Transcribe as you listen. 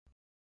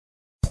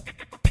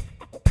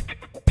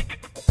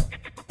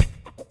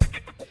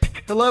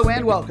Hello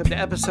and welcome to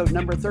episode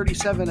number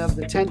 37 of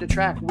the 10 to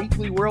Track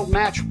Weekly World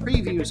Match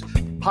Previews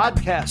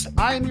podcast.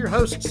 I am your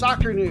host,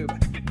 Soccer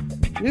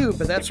Noob,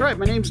 but that's right,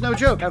 my name's no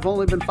joke. I've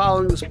only been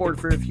following the sport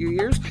for a few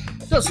years.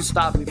 It doesn't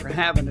stop me from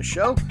having a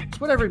show.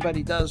 It's what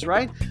everybody does,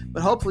 right?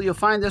 But hopefully you'll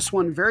find this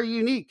one very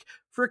unique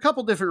for a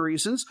couple different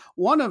reasons.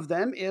 One of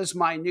them is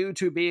my new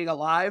to being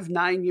alive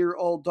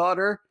 9-year-old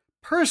daughter,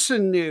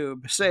 Person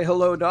Noob. Say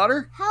hello,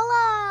 daughter. Hello.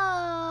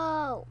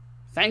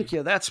 Thank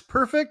you. That's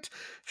perfect.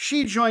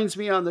 She joins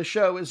me on the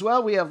show as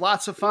well. We have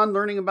lots of fun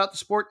learning about the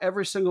sport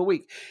every single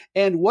week.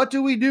 And what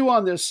do we do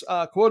on this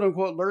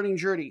quote-unquote learning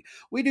journey?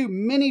 We do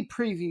mini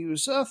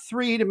previews,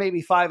 3 to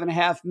maybe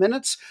 5.5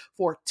 minutes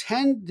for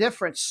 10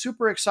 different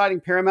super exciting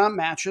Paramount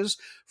matches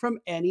from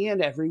any and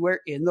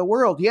everywhere in the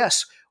world.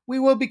 Yes, we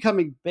will be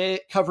covering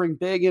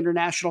big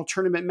international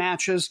tournament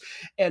matches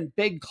and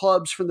big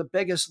clubs from the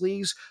biggest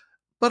leagues.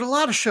 But a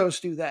lot of shows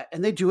do that,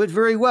 and they do it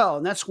very well,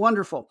 and that's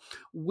wonderful.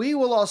 We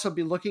will also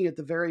be looking at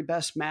the very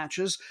best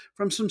matches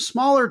from some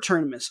smaller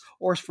tournaments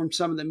or from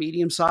some of the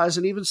medium-sized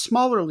and even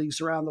smaller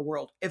leagues around the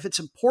world. If it's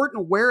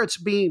important where it's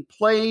being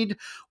played,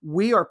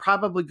 we are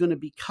probably going to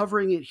be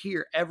covering it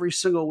here every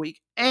single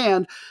week.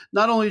 And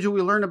not only do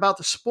we learn about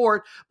the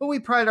sport, but we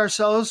pride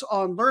ourselves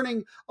on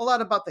learning a lot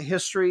about the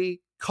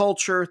history,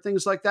 culture,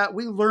 things like that.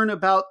 We learn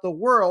about the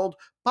world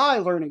by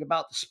learning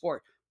about the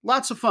sport.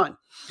 Lots of fun.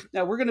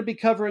 Now, we're going to be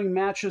covering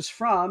matches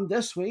from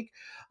this week,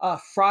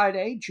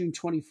 Friday, June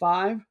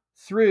 25,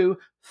 through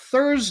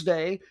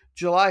Thursday,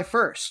 July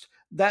 1st.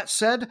 That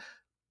said,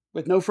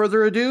 with no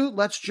further ado,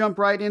 let's jump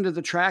right into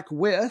the track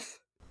with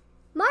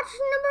Match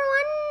number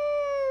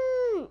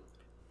 1.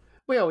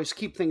 We always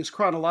keep things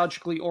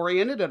chronologically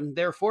oriented, and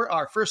therefore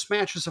our first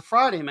match is a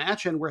Friday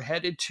match, and we're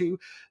headed to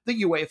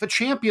the UEFA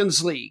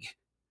Champions League,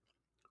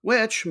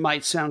 which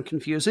might sound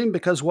confusing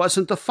because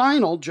wasn't the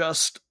final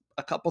just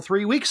a couple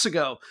 3 weeks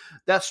ago.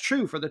 That's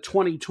true for the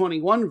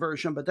 2021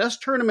 version, but this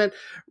tournament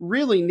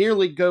really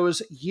nearly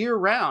goes year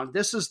round.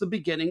 This is the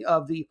beginning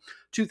of the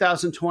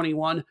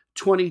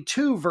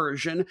 2021-22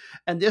 version,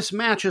 and this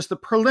match is the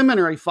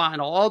preliminary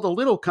final. All the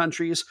little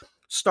countries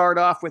start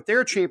off with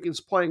their champions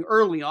playing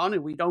early on,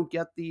 and we don't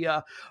get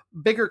the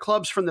bigger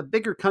clubs from the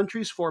bigger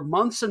countries for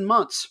months and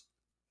months.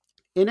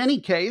 In any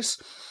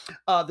case,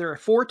 there are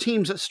 4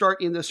 teams that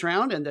start in this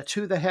round, and the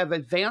 2 that have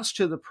advanced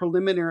to the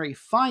preliminary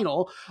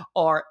final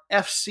are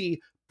FC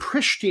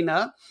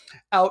Pristina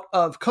out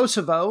of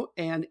Kosovo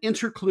and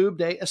Interclube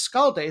de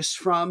Escaldes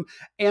from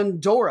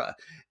Andorra.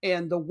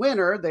 And the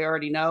winner, they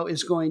already know,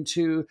 is going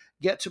to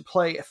get to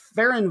play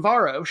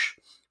Ferencváros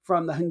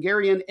from the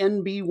Hungarian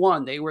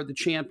NB1. They were the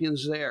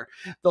champions there.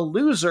 The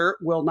loser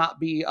will not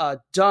be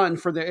done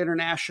for their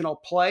international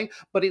play,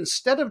 but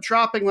instead of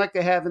dropping like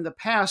they have in the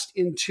past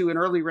into an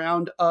early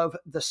round of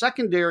the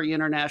secondary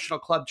international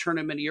club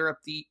tournament in Europe,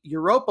 the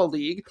Europa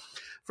League,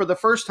 for the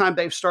first time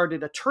they've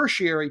started a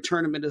tertiary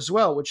tournament as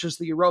well, which is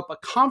the Europa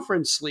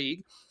Conference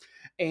League.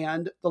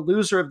 And the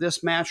loser of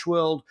this match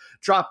will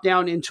drop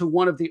down into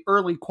one of the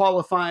early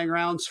qualifying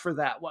rounds for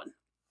that one.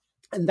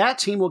 And that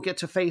team will get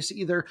to face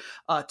either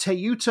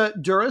Teuta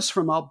Durrës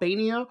from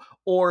Albania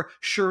or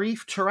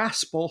Sheriff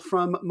Tiraspol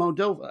from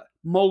Moldova,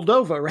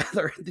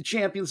 the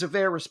champions of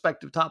their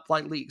respective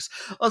top-flight leagues.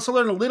 Let's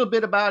learn a little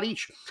bit about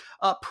each.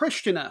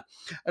 Pristina,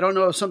 I don't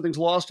know if something's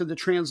lost in the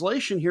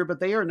translation here, but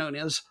they are known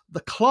as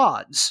the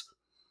Clods.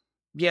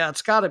 Yeah,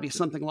 it's got to be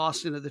something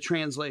lost into the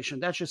translation.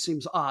 That just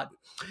seems odd.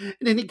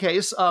 In any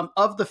case,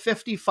 of the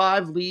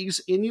 55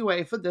 leagues in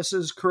UEFA, this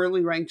is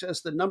currently ranked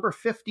as the number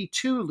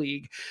 52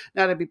 league.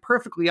 Now, to be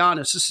perfectly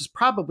honest, this is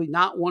probably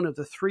not one of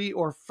the 3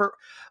 or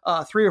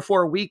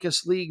 4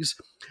 weakest leagues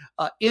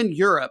in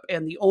Europe.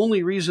 And the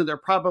only reason they're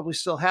probably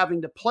still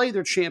having to play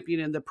their champion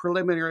in the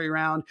preliminary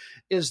round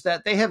is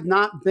that they have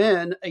not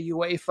been a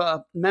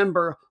UEFA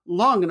member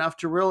long enough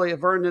to really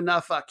have earned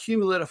enough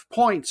cumulative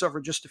points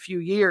over just a few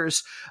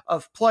years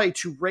of play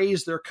to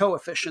raise their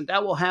coefficient.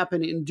 That will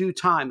happen in due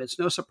time. It's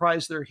no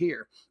surprise they're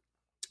here.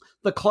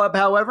 The club,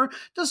 however,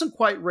 doesn't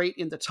quite rate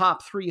in the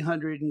top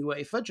 300 in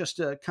UEFA, just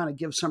to kind of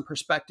give some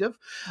perspective.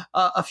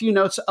 A few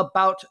notes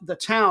about the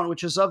town,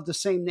 which is of the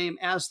same name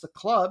as the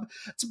club.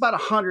 It's about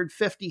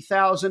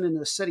 150,000 in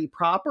the city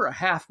proper,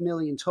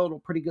 500,000 total,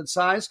 pretty good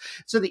size.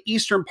 It's in the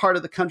eastern part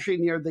of the country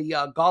near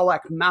the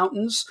Galac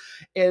Mountains.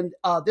 And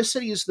this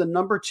city is the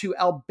number 2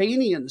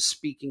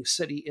 Albanian-speaking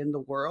city in the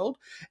world,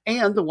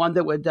 and the one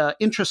that would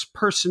interest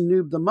Person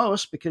Noob the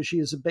most because she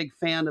is a big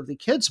fan of the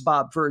Kids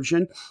Bob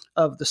version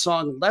of the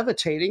song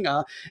Levitating,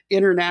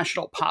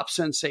 international pop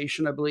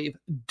sensation, I believe.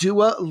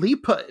 Dua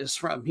Lipa is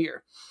from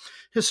here.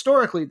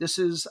 Historically, this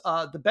is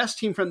the best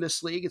team from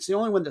this league. It's the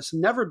only one that's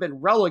never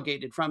been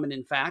relegated from it,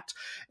 in fact,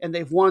 and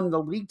they've won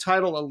the league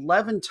title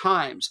 11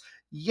 times.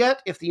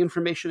 Yet, if the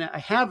information I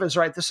have is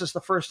right, this is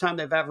the first time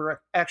they've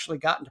ever actually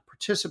gotten to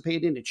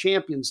participate in a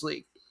Champions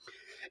League.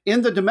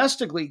 In the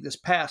domestic league this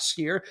past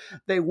year,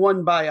 they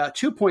won by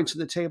 2 points in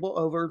the table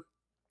over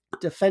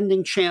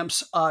defending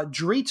champs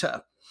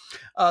Drita.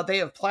 They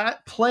have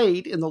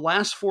played in the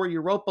last 4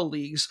 Europa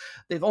Leagues.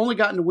 They've only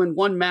gotten to win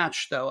one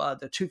match, though,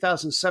 the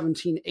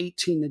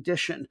 2017-18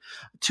 edition.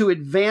 To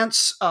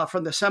advance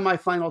from the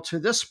semifinal to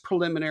this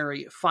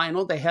preliminary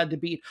final, they had to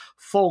beat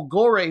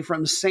Folgore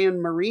from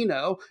San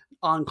Marino,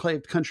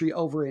 enclaved country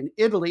over in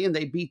Italy, and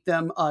they beat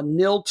them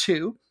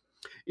 0-2.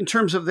 In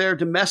terms of their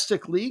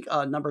domestic league,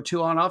 number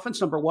 2 on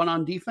offense, number 1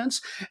 on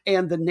defense,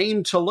 and the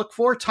name to look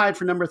for, tied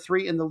for number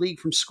 3 in the league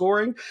from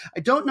scoring. I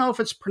don't know if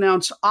it's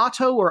pronounced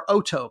Otto or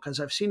Oto, because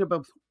I've seen it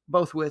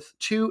both with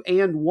 2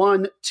 and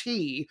 1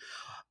 T.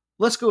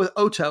 Let's go with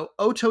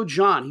Otto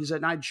John. He's a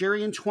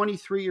Nigerian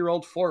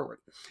 23-year-old forward.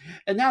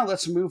 And now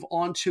let's move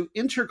on to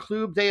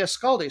Interclube de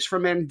Escaldes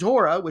from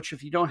Andorra, which,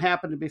 if you don't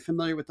happen to be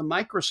familiar with the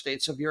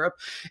microstates of Europe,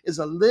 is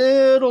a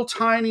little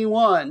tiny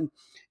one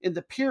in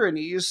the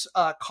Pyrenees,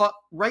 caught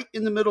right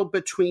in the middle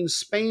between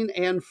Spain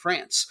and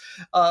France.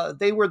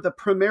 They were the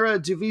Primera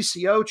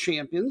Divisió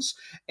champions,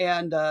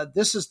 and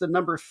this is the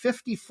number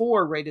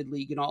 54 rated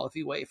league in all of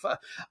UEFA.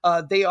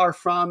 They are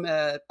from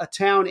a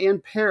town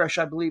and parish,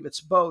 I believe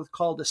it's both,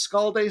 called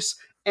Escaldes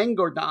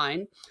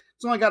Engordine.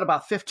 It's only got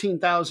about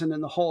 15,000 in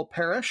the whole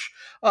parish.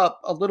 A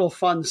little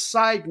fun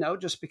side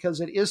note, just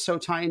because it is so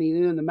tiny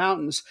and in the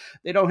mountains,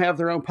 they don't have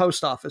their own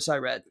post office, I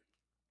read.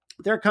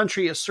 Their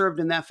country is served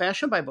in that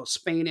fashion by both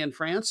Spain and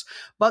France,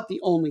 but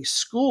the only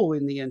school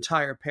in the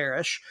entire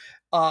parish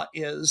in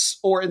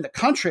the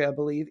country, I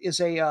believe, is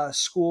a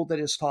school that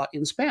is taught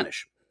in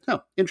Spanish.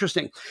 Oh,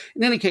 interesting.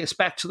 In any case,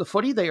 back to the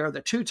footy. They are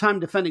the 2-time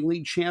defending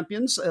league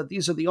champions.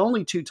 These are the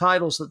only 2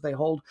 titles that they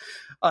hold.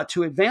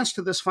 To advance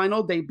to this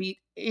final, they beat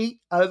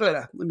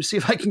let me see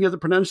if I can get the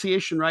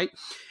pronunciation right,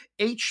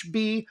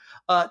 HB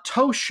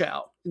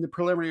Toshau in the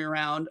preliminary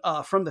round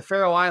from the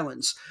Faroe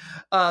Islands.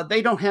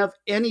 They don't have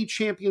any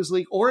Champions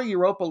League or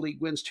Europa League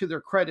wins to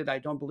their credit, I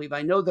don't believe.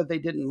 I know that they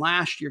didn't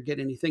last year get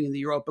anything in the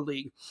Europa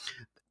League.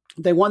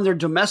 They won their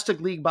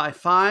domestic league by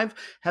 5,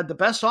 had the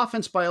best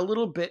offense by a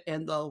little bit,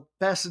 and the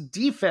best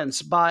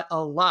defense by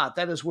a lot.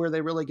 That is where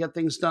they really get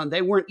things done.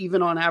 They weren't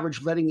even on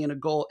average letting in a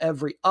goal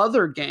every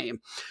other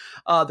game.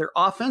 Their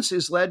offense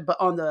is led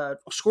on the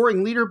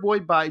scoring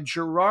leaderboard by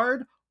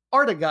Gerard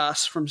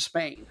Artigas from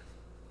Spain.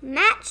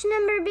 Match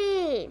number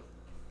B.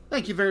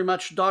 Thank you very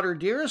much, daughter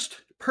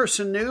dearest.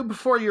 Person noob,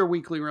 for your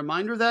weekly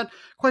reminder that,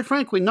 quite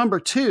frankly,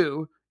 number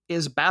 2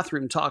 is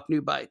bathroom talk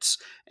new bites.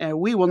 And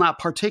we will not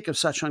partake of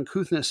such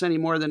uncouthness any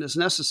more than is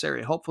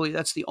necessary. Hopefully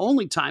that's the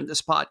only time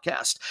this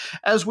podcast,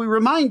 as we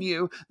remind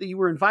you that you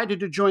were invited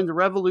to join the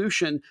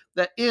revolution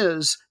that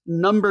is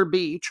number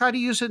B. Try to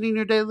use it in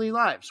your daily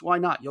lives. Why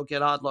not? You'll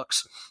get odd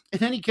looks.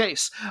 In any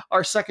case,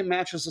 our second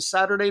match is a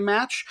Saturday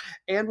match,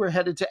 and we're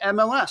headed to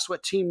MLS.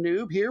 What Team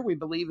Noob here we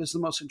believe is the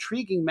most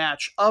intriguing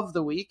match of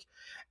the week.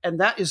 And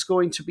that is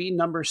going to be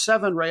number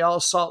 7, Real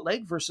Salt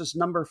Lake versus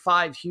number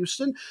 5,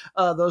 Houston.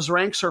 Those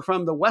ranks are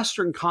from the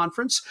Western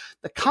Conference.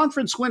 The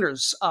conference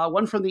winners,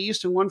 one from the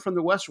East and one from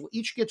the West, will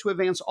each get to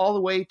advance all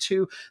the way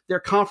to their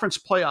conference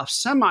playoff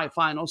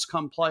semifinals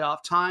come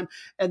playoff time.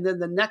 And then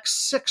the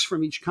next 6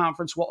 from each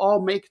conference will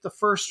all make the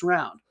first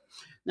round.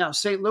 Now,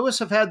 St. Louis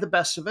have had the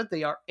best of it.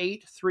 They are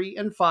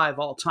 8-3-5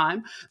 all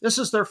time. This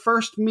is their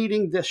first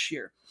meeting this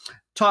year.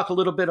 Talk a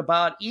little bit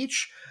about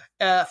each.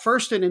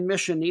 First, in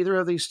admission, neither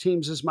of these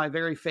teams is my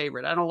very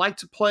favorite. I don't like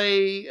to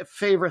play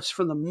favorites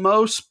for the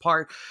most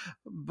part,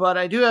 but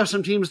I do have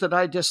some teams that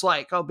I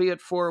dislike, albeit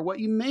for what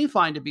you may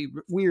find to be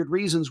weird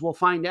reasons. We'll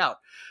find out.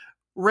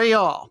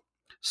 Real,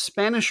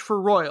 Spanish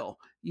for royal,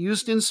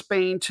 used in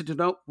Spain to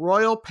denote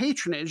royal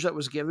patronage that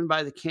was given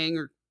by the king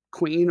or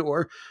queen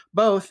or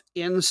both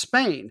in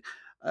Spain.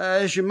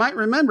 As you might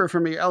remember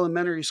from your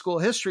elementary school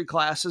history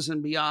classes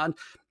and beyond,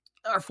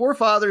 our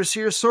forefathers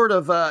here sort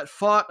of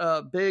fought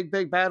a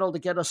big battle to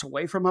get us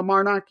away from a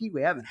monarchy.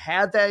 We haven't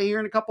had that here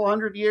in a couple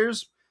hundred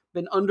years,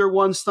 been under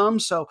one's thumb.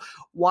 So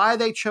why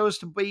they chose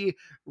to be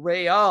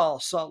Real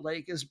Salt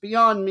Lake is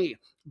beyond me.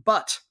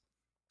 But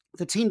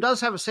the team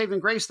does have a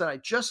saving grace that I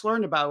just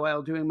learned about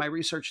while doing my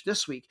research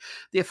this week.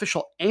 The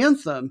official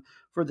anthem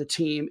for the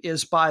team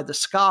is by the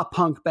ska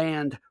punk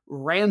band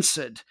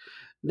Rancid.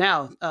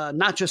 Now,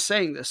 not just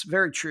saying this,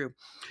 very true.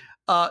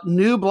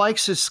 Noob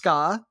likes his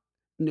ska.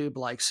 Noob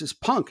likes his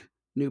punk.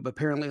 Noob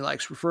apparently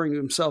likes referring to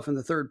himself in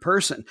the third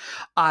person.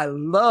 I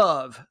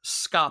love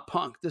ska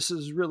punk. This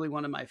is really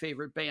one of my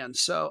favorite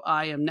bands. So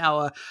I am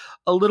now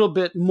a little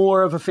bit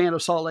more of a fan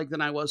of Salt Lake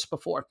than I was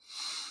before.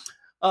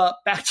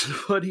 Back to the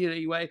footy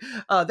anyway.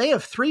 They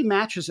have 3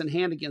 matches in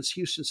hand against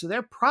Houston, so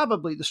they're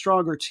probably the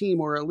stronger team,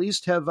 or at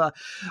least have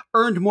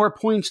earned more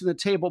points in the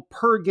table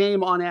per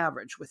game on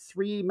average, with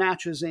 3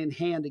 matches in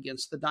hand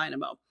against the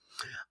Dynamo.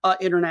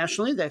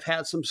 Internationally, they've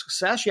had some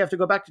success. You have to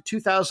go back to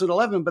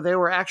 2011, but they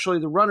were actually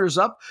the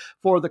runners-up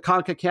for the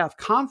CONCACAF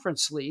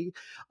Conference League.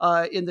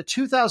 In the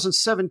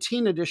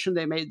 2017 edition,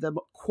 they made the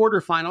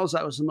quarterfinals.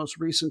 That was the most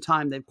recent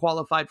time they've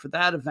qualified for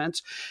that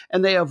event.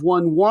 And they have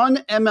won 1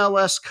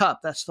 MLS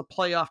Cup. That's the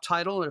playoff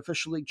title and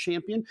official league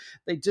champion.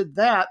 They did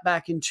that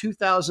back in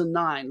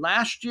 2009.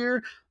 Last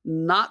year,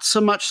 Not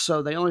so much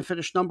so. They only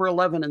finished number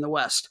 11 in the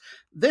West.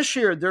 This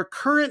year, their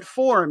current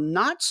form,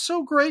 not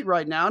so great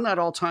right now, not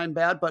all-time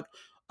bad, but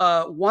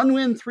 1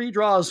 win, 3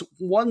 draws,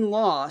 1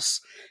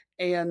 loss.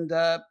 And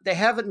they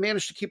haven't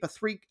managed to keep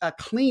a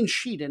clean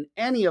sheet in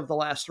any of the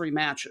last 3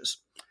 matches.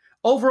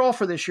 Overall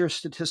for this year,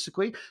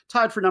 statistically,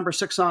 tied for number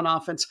 6 on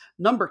offense,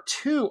 number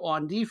 2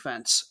 on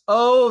defense.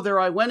 Oh, there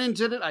I went and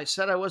did it. I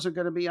said I wasn't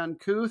going to be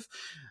uncouth.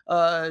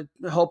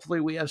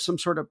 Hopefully we have some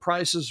sort of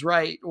Price is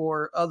Right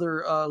or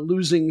other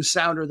losing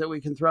sounder that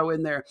we can throw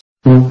in there.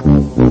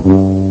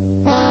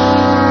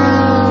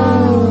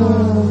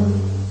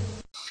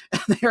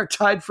 They are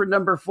tied for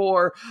number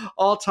 4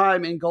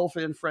 all-time in goal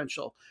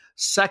differential.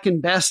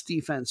 Second best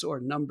defense,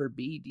 or number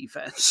B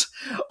defense.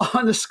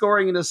 On the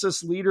scoring and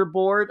assist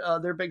leaderboard,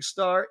 their big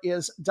star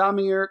is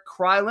Damir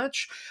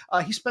Kralic.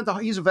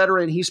 He's a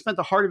veteran. He spent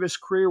the heart of his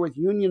career with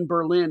Union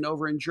Berlin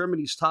over in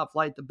Germany's top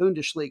flight, the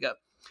Bundesliga.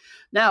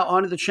 Now,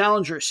 on to the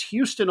challengers.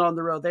 Houston on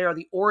the road. They are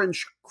the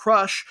Orange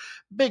Crush.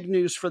 Big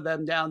news for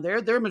them down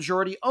there. Their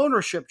majority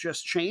ownership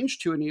just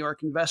changed to a New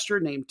York investor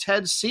named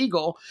Ted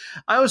Siegel.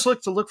 I always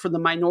look for the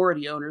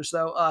minority owners,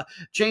 though.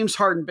 James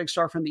Harden, big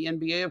star from the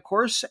NBA, of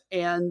course,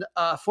 and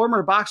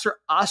former boxer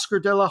Oscar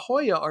De La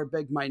Hoya are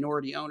big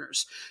minority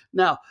owners.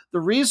 Now,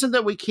 the reason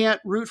that we can't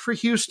root for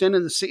Houston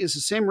is the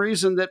same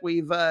reason that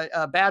we've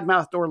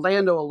badmouthed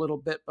Orlando a little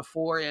bit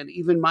before, and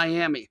even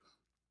Miami.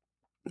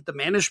 The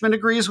management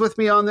agrees with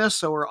me on this,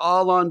 so we're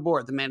all on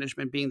board, the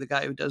management being the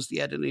guy who does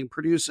the editing and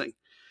producing.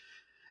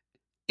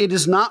 It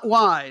is not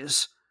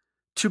wise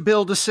to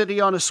build a city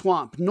on a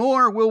swamp,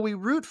 nor will we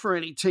root for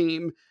any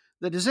team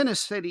that is in a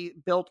city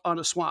built on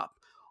a swamp.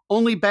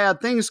 Only bad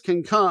things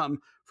can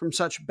come from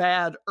such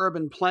bad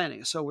urban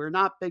planning, so we're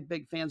not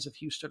big fans of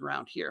Houston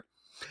around here.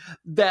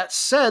 That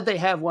said, they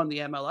have won the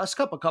MLS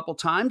Cup a couple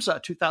times,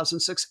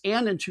 2006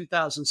 and in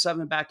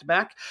 2007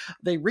 back-to-back.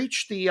 They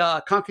reached the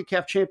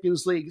CONCACAF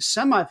Champions League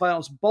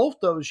semifinals both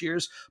those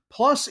years,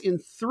 plus in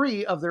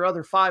 3 of their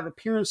other 5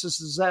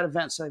 appearances at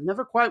events. They've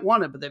never quite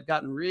won it, but they've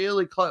gotten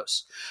really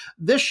close.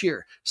 This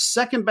year,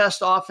 second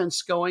best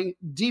offense going.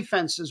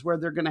 Defense is where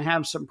they're going to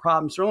have some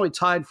problems. They're only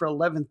tied for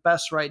 11th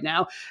best right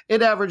now.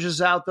 It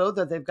averages out, though,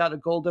 that they've got a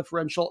goal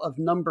differential of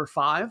number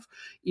 5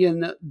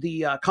 in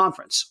the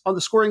conference. On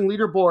the scoring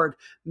leaderboard,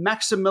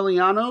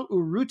 Maximiliano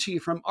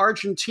Urruti from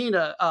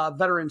Argentina,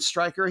 veteran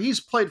striker. He's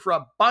played for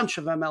a bunch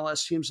of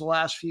MLS teams the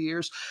last few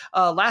years.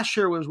 Last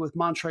year was with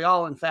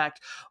Montreal, in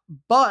fact.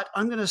 But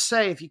I'm going to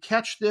say, if you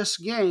catch this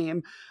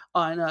game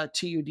on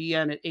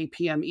TUDN at 8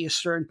 p.m.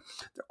 Eastern,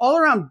 the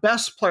all-around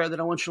best player that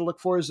I want you to look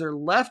for is their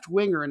left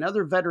winger,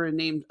 another veteran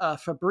named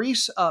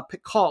Fabrice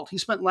Picault. He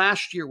spent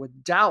last year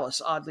with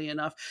Dallas, oddly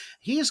enough.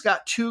 He's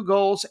got 2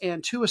 goals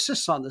and 2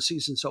 assists on the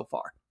season so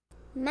far.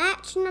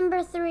 Match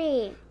number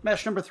 3.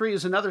 Match number 3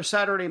 is another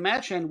Saturday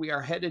match, and we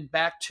are headed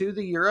back to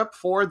the Europe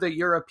for the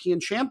European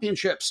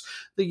Championships.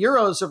 The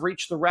Euros have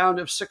reached the round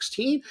of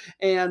 16,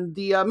 and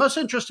the most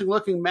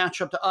interesting-looking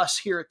matchup to us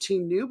here at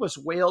Team New was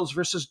Wales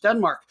versus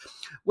Denmark,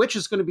 which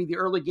is going to be the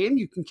early game.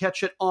 You can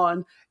catch it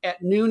on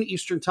at noon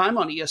Eastern Time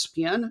on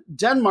ESPN.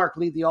 Denmark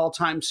lead the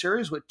all-time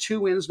series with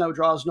 2 wins, no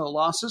draws, no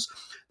losses.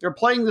 They're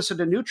playing this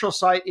at a neutral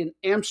site in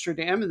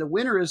Amsterdam, and the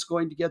winner is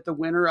going to get the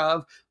winner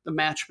of the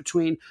match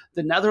between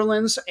the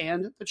Netherlands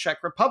and the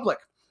Czech Republic.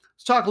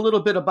 Let's talk a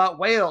little bit about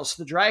Wales,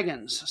 the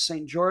Dragons.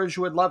 St. George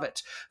would love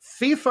it.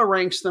 FIFA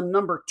ranks them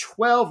number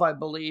 12, I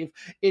believe.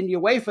 In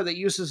UEFA, that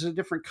uses a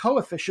different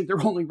coefficient.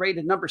 They're only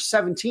rated number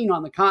 17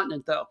 on the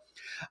continent, though.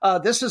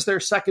 This is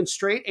their second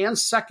straight and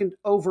second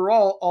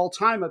overall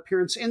all-time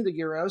appearance in the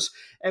Euros.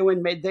 And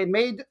when they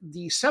made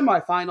the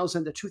semifinals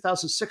in the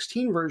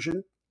 2016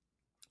 version,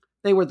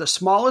 they were the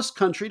smallest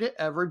country to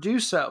ever do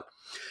so.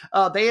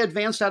 They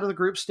advanced out of the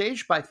group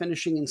stage by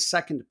finishing in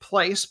second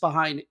place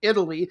behind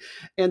Italy,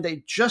 and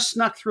they just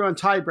snuck through on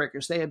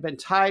tiebreakers. They had been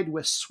tied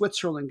with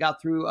Switzerland,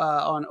 got through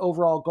on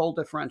overall goal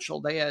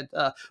differential. They had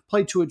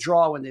played to a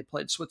draw when they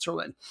played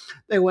Switzerland.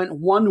 They went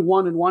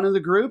 1-1-1 in the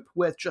group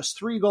with just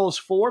 3 goals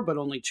for, but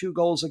only 2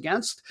 goals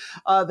against.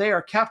 They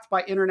are capped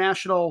by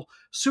international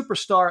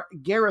superstar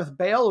Gareth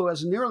Bale, who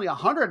has nearly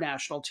 100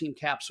 national team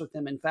caps with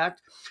them, in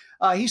fact.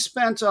 He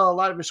spent a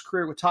lot of his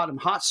career with Tottenham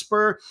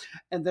Hotspur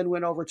and then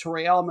went over to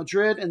Real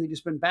Madrid, and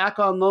he's been back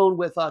on loan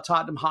with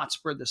Tottenham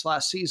Hotspur this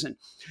last season.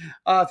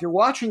 If you're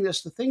watching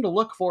this, the thing to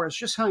look for is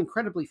just how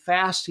incredibly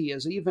fast he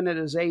is, even at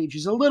his age.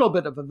 He's a little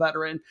bit of a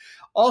veteran.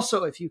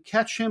 Also, if you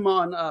catch him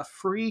on a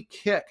free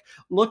kick,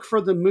 look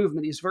for the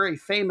movement. He's very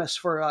famous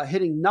for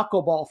hitting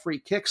knuckleball free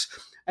kicks,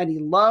 and he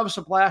loves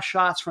to blast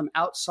shots from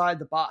outside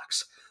the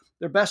box.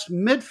 Their best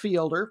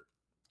midfielder,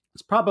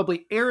 it's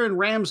probably Aaron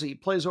Ramsey,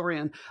 plays over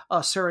in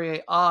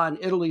Serie A in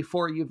Italy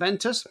for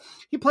Juventus.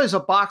 He plays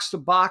a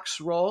box-to-box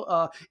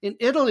role. In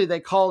Italy, they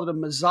call it a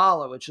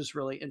mezzala, which is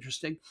really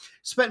interesting.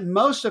 Spent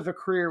most of a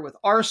career with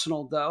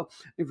Arsenal, though.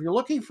 If you're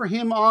looking for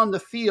him on the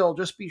field,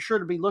 just be sure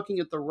to be looking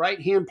at the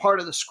right-hand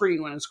part of the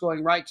screen when it's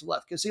going right to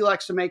left, because he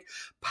likes to make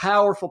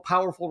powerful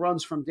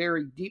runs from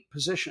very deep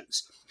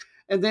positions.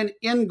 And then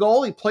in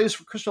goal, he plays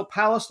for Crystal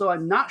Palace, though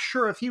I'm not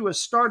sure if he was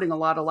starting a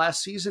lot of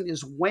last season,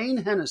 is Wayne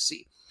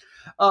Hennessy.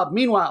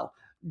 Meanwhile,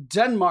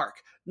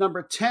 Denmark,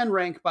 number 10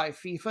 ranked by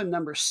FIFA,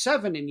 number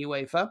 7 in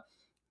UEFA.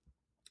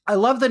 I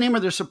love the name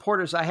of their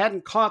supporters. I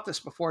hadn't caught this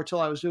before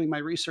until I was doing my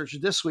research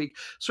this week.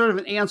 Sort of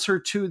an answer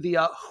to the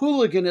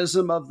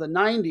hooliganism of the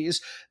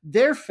 90s.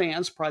 Their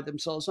fans pride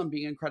themselves on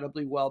being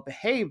incredibly well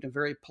behaved and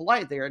very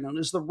polite. They are known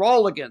as the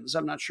Rolligans.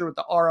 I'm not sure what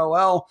the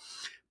ROL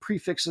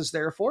prefix is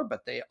there for,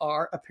 but they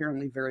are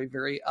apparently very,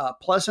 very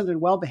pleasant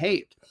and well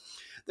behaved.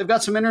 They've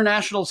got some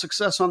international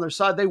success on their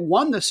side. They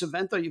won this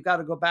event, though you've got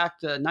to go back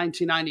to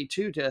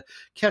 1992 to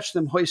catch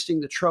them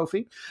hoisting the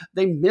trophy.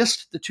 They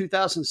missed the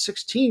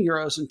 2016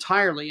 Euros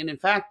entirely. And in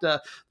fact, their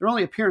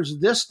only appearance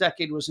this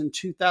decade was in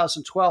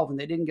 2012, and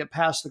they didn't get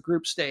past the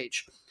group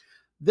stage.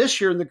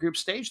 This year in the group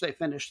stage, they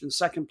finished in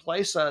second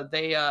place.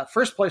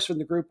 First place in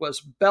the group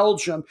was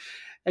Belgium.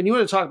 And you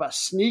want to talk about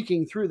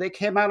sneaking through. They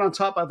came out on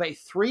top of a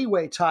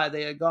three-way tie.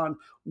 They had gone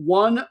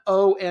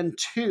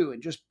 1-0-2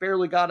 and just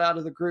barely got out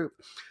of the group.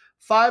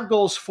 5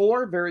 goals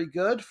for, very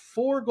good.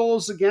 4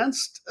 goals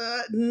against,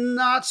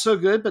 not so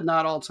good, but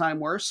not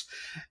all-time worse.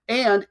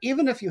 And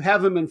even if you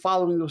haven't been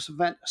following this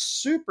event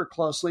super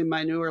closely,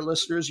 my newer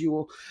listeners, you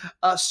will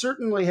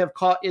certainly have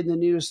caught in the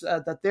news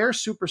that their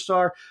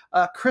superstar,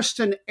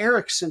 Christian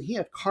Eriksen, he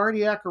had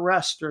cardiac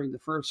arrest during the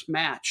first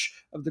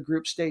match of the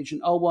group stage,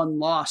 an 0-1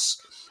 loss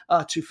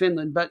to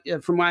Finland. But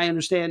from my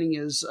understanding,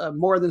 is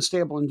more than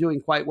stable and doing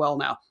quite well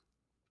now.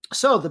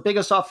 So the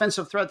biggest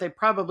offensive threat they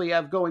probably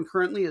have going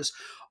currently is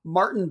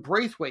Martin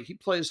Braithwaite. He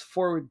plays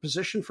forward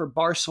position for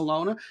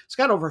Barcelona. He's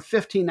got over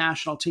 15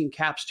 national team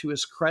caps to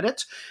his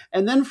credit.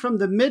 And then from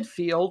the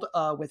midfield,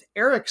 with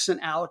Eriksen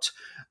out,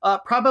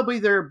 probably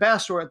their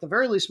best, or at the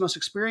very least most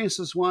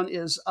experienced one,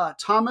 is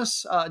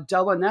Thomas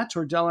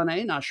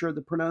Delaney, not sure of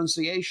the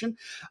pronunciation,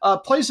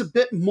 plays a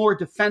bit more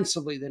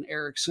defensively than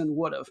Eriksen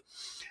would have.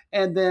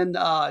 And then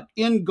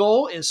in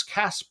goal is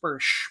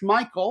Kasper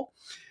Schmeichel.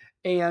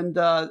 And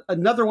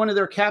another one of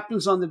their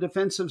captains on the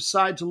defensive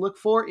side to look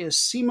for is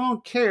Simon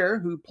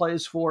Kjær, who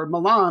plays for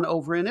Milan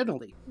over in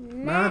Italy.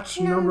 Match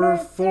number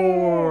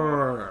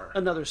 4.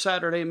 Another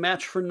Saturday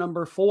match for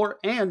number 4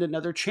 and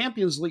another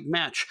Champions League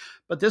match.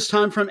 But this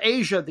time from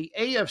Asia, the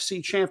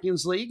AFC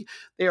Champions League.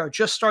 They are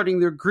just starting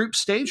their group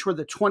stage where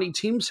the 20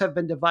 teams have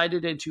been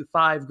divided into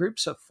 5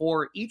 groups of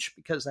 4 each,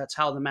 because that's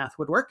how the math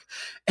would work.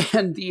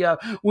 And the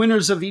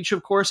winners of each,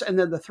 of course, and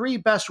then the 3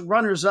 best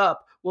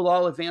runners-up will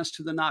all advance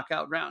to the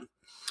knockout round.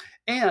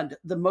 And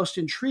the most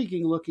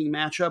intriguing looking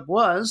matchup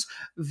was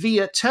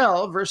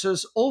Viettel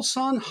versus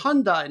Ulsan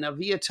Hyundai. Now,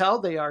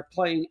 Viettel, they are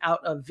playing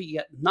out of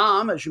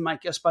Vietnam, as you might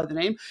guess by the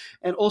name,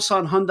 and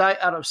Ulsan Hyundai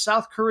out of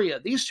South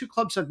Korea. These two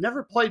clubs have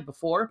never played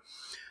before.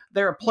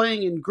 They're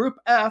playing in Group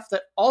F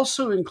that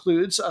also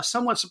includes a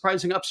somewhat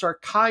surprising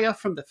upstart Kaya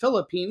from the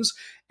Philippines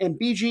and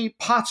BG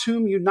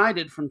Pathum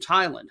United from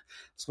Thailand.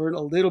 Let's learn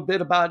a little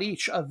bit about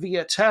each.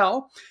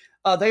 Viettel.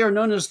 They are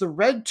known as the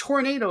Red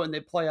Tornado, and they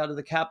play out of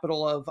the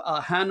capital of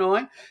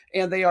Hanoi.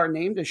 And they are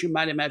named, as you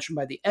might imagine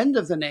by the end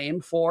of the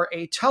name, for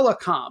a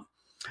telecom.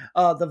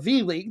 The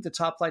V-League, the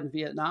top flight in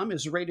Vietnam,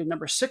 is rated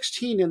number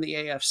 16 in the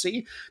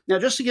AFC. Now,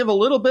 just to give a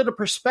little bit of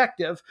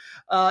perspective,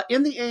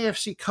 in the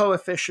AFC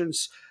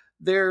coefficients,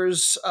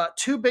 there's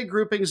 2 big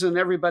groupings and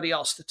everybody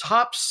else. The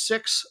top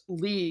 6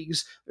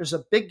 leagues, there's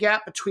a big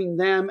gap between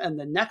them and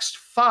the next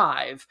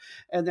 5.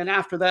 And then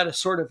after that is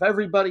sort of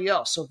everybody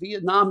else. So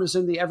Vietnam is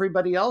in the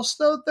everybody else,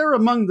 though they're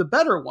among the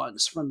better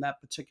ones from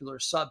that particular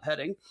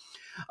subheading.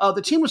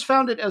 The team was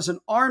founded as an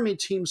army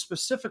team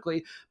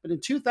specifically, but in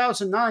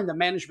 2009, the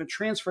management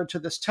transferred to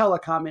this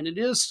telecom, and it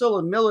is still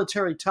a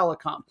military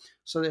telecom.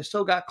 So they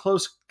still got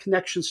close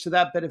connections to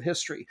that bit of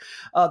history.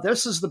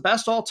 This is the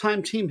best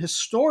all-time team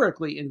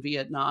historically in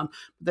Vietnam.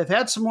 They've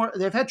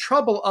had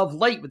trouble of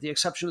late, with the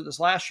exception of this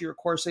last year. Of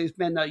course, they've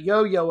been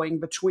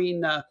yo-yoing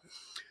between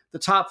the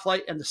top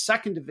flight and the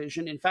second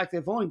division. In fact,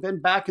 they've only been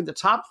back in the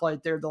top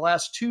flight there the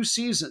last 2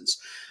 seasons.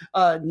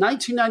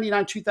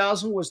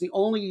 1999-2000 was the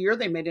only year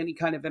they made any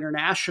kind of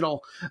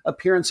international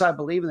appearance, I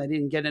believe, and they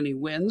didn't get any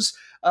wins.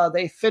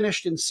 They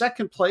finished in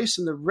second place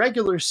in the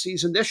regular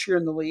season this year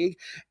in the league,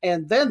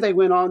 and then they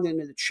went on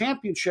into the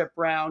championship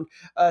round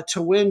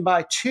to win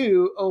by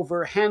 2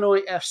 over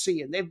Hanoi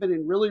FC, and they've been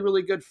in really,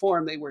 really good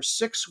form. They were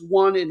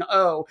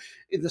 6-1-0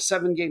 in the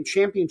 7-game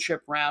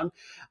championship round.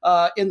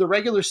 In the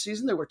regular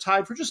season, they were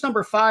tied for just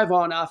number 5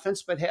 on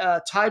offense, but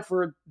tied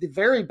for the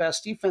very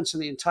best defense in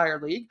the entire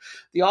league.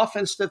 The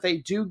offense that they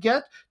do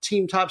get,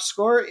 team top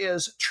scorer,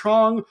 is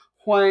Trong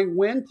Hoang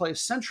Nguyen, plays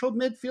central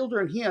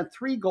midfielder, and he had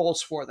 3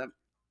 goals for them.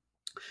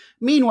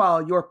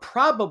 Meanwhile, you're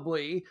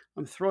probably,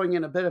 I'm throwing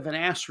in a bit of an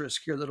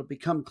asterisk here that'll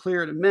become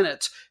clear in a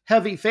minute,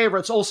 heavy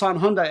favorites, Ulsan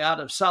Hyundai out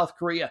of South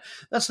Korea.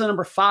 That's the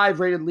number 5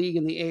 rated league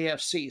in the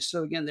AFC.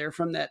 So again, they're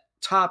from that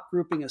top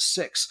grouping of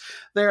 6.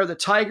 They are the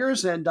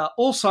Tigers, and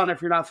Ulsan,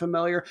 if you're not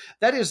familiar,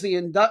 that is the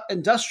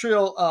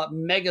industrial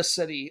mega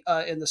city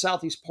in the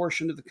southeast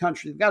portion of the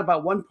country. They've got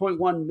about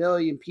 1.1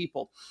 million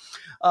people.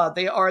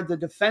 They are the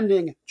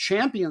defending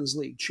Champions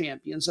League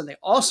champions, and they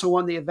also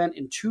won the event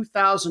in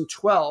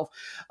 2012.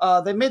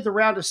 They made the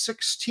round of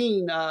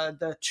 16,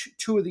 the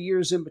two of the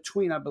years in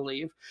between, I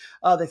believe.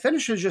 They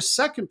finished as just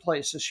second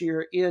place this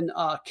year in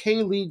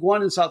K-League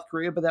 1 in South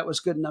Korea, but that was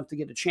good enough to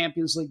get a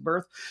Champions League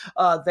berth.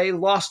 They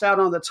lost out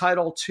on the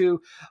title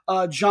to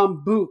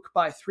Jeonbuk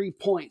by 3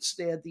 points.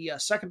 They had the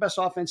second best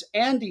offense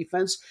and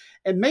defense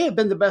and may have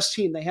been the best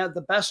team. They had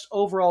the best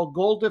overall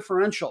goal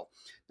differential.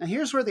 Now,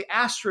 here's where the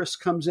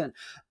asterisk comes in.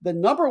 The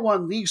number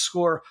one league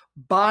scorer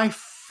by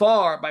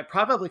far, by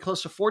probably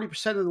close to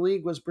 40% of the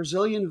league, was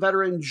Brazilian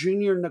veteran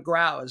Junior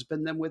Negrão. Has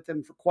been with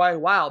them for quite a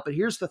while. But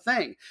here's the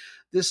thing.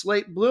 This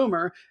late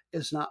bloomer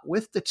is not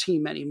with the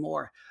team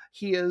anymore.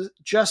 He has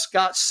just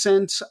got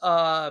sent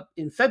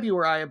in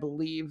February, I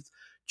believe,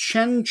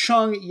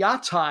 Chengcheng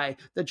Yatai,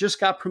 that just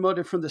got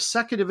promoted from the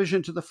second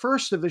division to the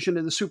first division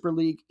of the Super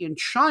League in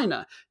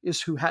China,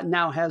 is who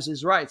now has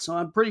his rights. So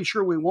I'm pretty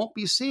sure we won't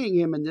be seeing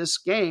him in this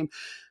game.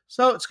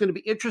 So it's going to be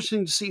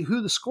interesting to see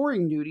who the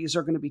scoring duties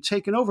are going to be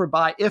taken over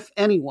by, if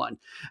anyone.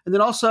 And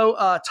then also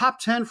top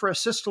 10 for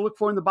assists to look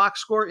for in the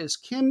box score is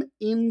Kim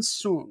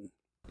In-sung.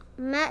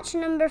 Match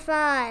number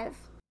 5.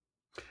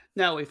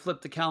 Now we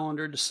flip the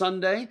calendar to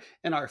Sunday,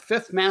 and our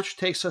 5th match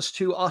takes us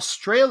to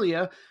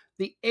Australia.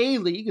 The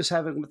A-League is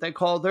having what they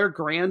call their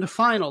grand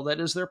final. That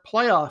is their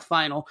playoff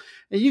final.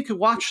 And you can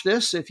watch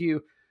this if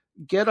you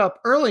get up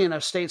early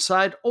enough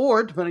stateside,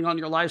 or, depending on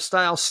your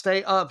lifestyle,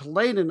 stay up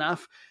late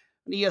enough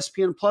on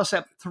ESPN Plus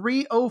at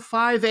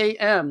 3:05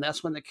 a.m.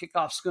 That's when the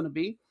kickoff's going to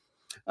be.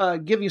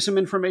 Give you some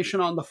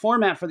information on the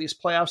format for these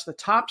playoffs. The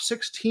top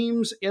 6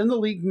 teams in the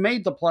league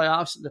made the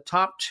playoffs. The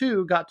top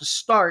 2 got to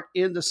start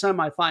in the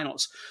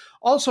semifinals.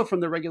 Also from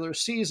the regular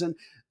season,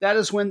 that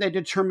is when they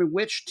determine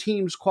which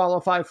teams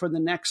qualify for the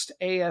next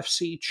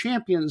AFC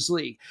Champions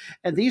League.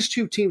 And these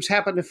 2 teams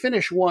happen to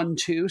finish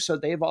 1-2, so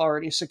they've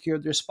already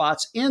secured their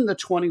spots in the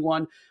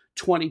 21-22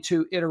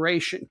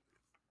 iteration.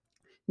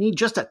 Need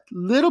just a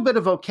little bit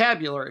of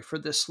vocabulary for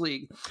this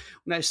league.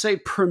 When I say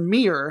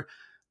premier,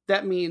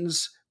 that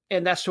means,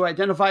 and that's to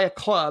identify a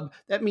club,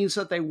 that means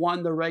that they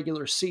won the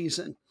regular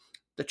season.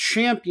 The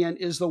champion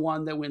is the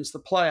one that wins the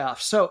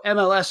playoffs. So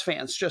MLS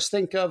fans, just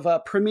think of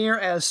Premier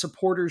as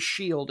Supporters'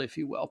 Shield, if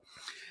you will.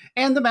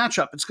 And the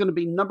matchup, it's going to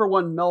be number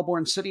 1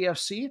 Melbourne City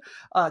FC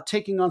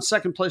taking on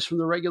second place from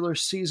the regular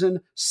season,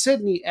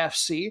 Sydney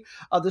FC.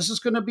 This is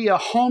going to be a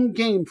home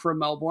game for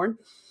Melbourne.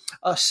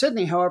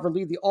 Sydney, however,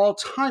 lead the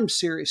all-time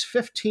series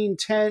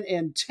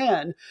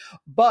 15-10-10,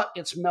 but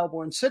it's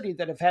Melbourne City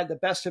that have had the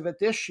best of it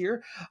this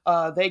year.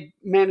 They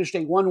managed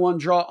a 1-1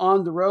 draw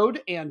on the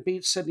road and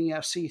beat Sydney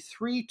FC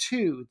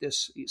 3-2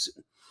 this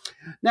season.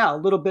 Now, a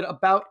little bit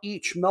about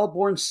each.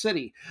 Melbourne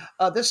City.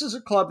 This is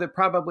a club that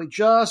probably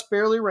just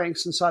barely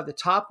ranks inside the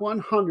top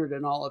 100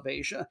 in all of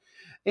Asia,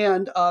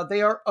 and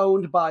they are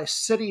owned by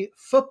City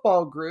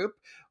Football Group,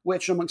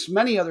 which, amongst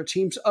many other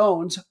teams,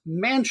 owns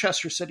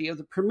Manchester City of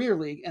the Premier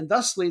League, and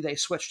thusly they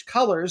switched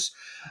colors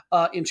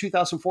in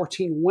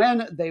 2014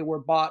 when they were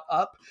bought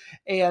up,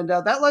 and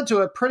that led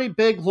to a pretty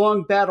big,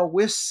 long battle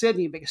with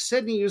Sydney, because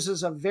Sydney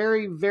uses a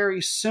very,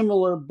 very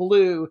similar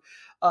blue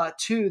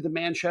to the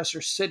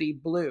Manchester City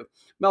blue.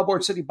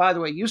 Melbourne City, by the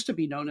way, used to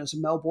be known as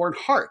Melbourne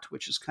Heart,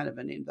 which is kind of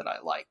a name that I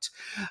liked.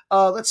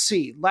 Let's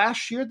see.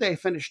 Last year, they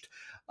finished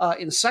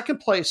in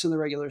second place in the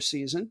regular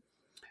season.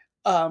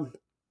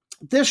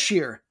 This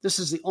year, this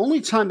is the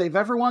only time they've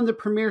ever won the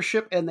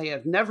Premiership, and they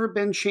have never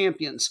been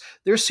champions.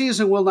 Their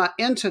season will not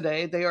end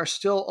today. They are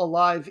still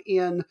alive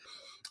in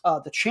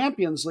the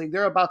Champions League.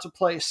 They're about to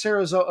play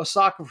Cerezo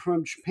Osaka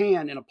from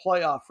Japan in a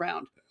playoff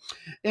round.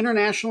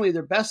 Internationally,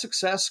 their best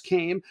success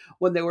came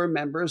when they were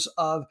members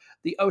of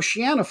the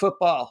Oceania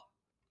Football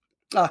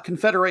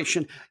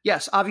Confederation.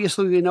 Yes,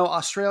 obviously we know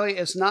Australia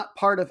is not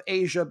part of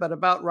Asia, but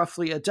about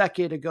roughly a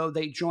decade ago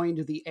they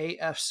joined the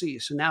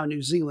AFC. So now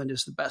New Zealand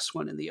is the best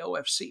one in the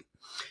OFC.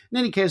 In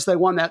any case, they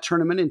won that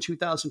tournament in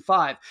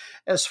 2005.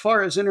 As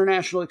far as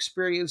international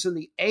experience in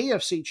the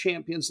AFC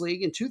Champions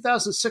League, in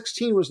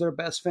 2016 was their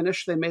best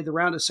finish. They made the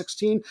round of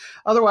 16.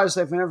 Otherwise,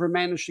 they've never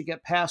managed to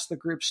get past the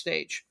group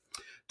stage.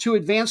 To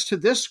advance to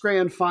this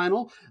grand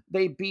final,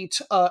 they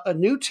beat a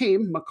new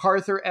team,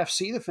 MacArthur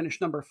FC, that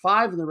finished number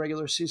 5 in the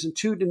regular season,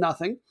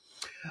 2-0.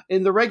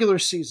 In the regular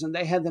season,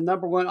 they had the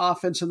number 1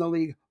 offense in the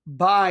league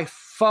by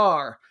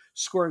far,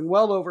 scoring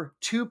well over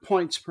 2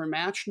 points per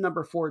match,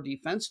 number 4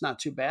 defense, not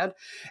too bad.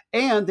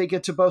 And they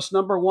get to boast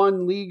number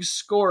 1 league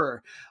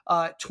scorer,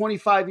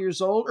 25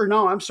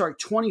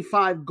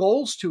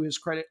 goals to his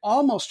credit,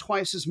 almost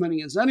twice as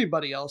many as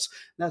anybody else.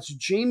 That's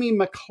Jamie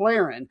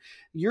McLaren.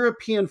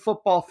 European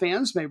football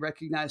fans may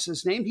recognize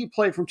his name. He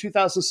played from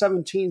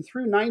 2017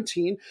 through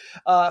 19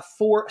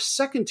 for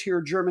second-tier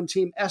German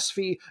team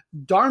SV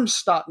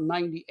Darmstadt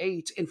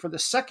 98. And for the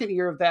second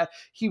year of that,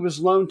 he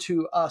was loaned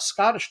to a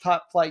Scottish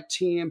top-flight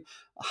team,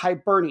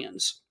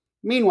 Hibernians.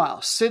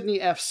 Meanwhile, Sydney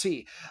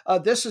FC,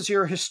 this is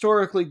your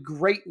historically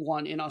great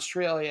one in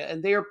Australia,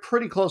 and they are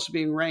pretty close to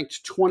being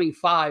ranked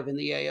 25 in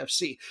the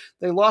AFC.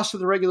 They lost to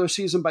the regular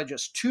season by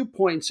just 2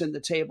 points in the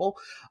table.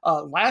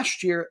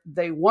 Last year,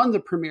 they won the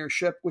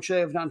premiership, which they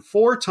have done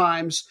 4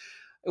 times,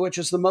 which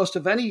is the most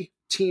of any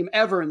team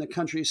ever in the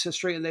country's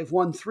history, and they've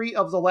won 3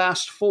 of the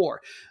last 4.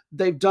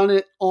 They've done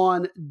it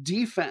on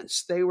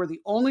defense. They were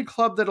the only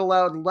club that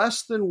allowed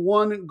less than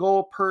 1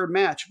 goal per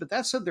match. But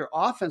that said, their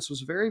offense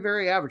was very,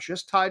 very average,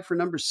 just tied for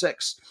number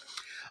 6.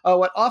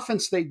 What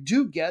offense they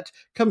do get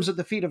comes at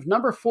the feet of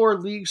number 4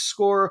 league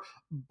scorer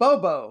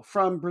Bobo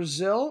from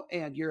Brazil,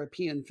 and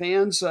European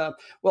fans,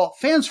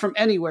 fans from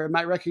anywhere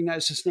might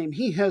recognize his name.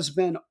 He has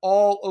been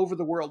all over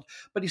the world,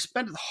 but he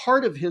spent the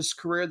heart of his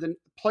career, the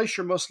place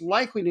you're most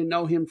likely to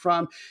know him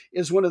from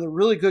is one of the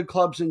really good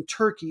clubs in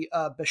Turkey,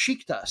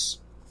 Besiktas.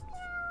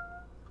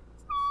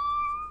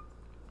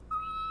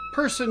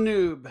 Person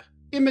noob,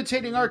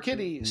 imitating our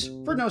kitties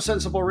for no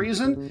sensible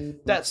reason.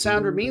 That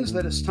sounder means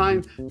that it's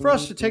time for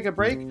us to take a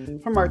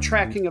break from our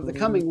tracking of the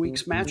coming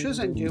week's matches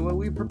and do what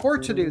we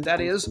purport to do, that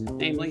is,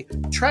 namely,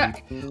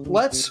 track.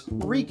 Let's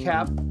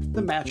recap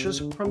the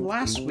matches from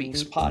last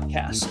week's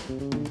podcast.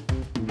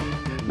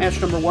 Match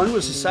number 1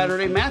 was a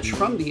Saturday match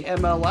from the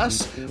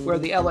MLS where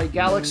the LA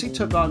Galaxy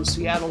took on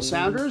Seattle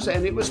Sounders,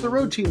 and it was the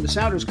road team, the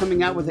Sounders,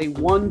 coming out with a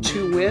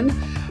 1-2 win.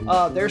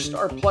 Their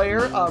star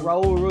player,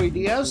 Raul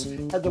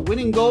Ruidiaz, had the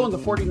winning goal in the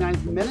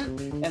 49th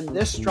minute, and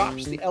this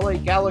drops the LA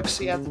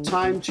Galaxy at the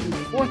time to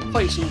 4th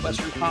place in the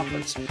Western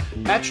Conference.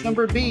 Match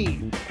number B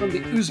from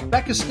the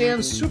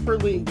Uzbekistan Super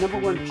League, number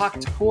 1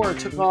 Pak Takor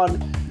took on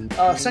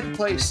second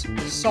place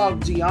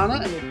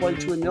Sogdiana, and they played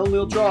to a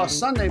 0-0 draw.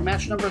 Sunday,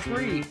 match number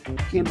 3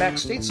 came back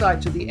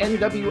stateside to the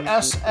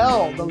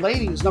NWSL. The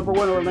ladies, number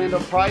 1 Orlando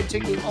Pride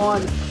taking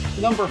on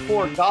number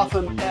 4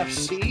 Gotham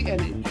FC,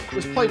 and it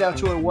was played out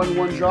to a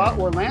 1-1 draw.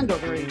 Orlando,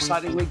 very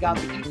excitingly, got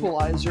the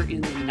equalizer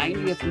in the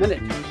 90th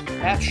minute.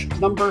 Match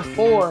number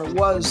 4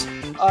 was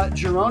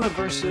Girona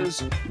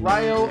versus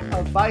Rayo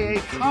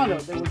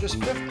Vallecano. They were just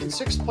 5th and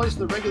 6th place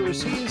in the regular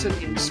season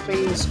in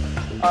Spain's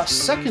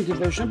second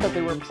division, but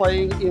they were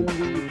playing in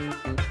the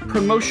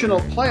promotional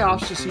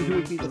playoffs to see who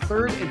would be the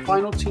 3rd and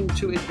final team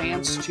to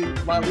advance to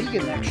La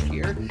Liga next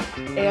year.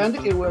 And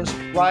it was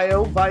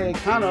Rayo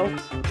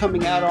Vallecano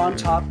coming out on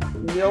top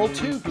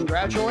 0-2.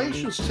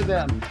 Congratulations to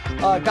them.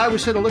 Guy we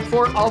said to look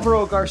for,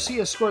 Alvaro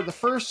Garcia, scored the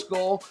first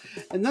goal,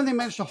 and then they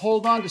managed to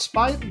hold on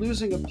despite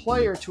losing a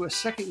player to a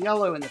second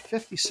yellow in the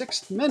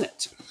 56th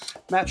minute.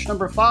 Match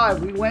number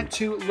 5, we went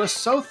to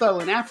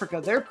Lesotho in Africa,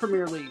 their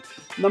Premier League.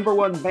 Number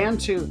 1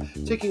 Bantu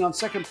taking on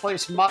second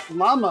place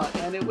Matlama,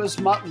 and it was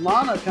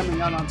Matlana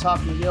coming out on top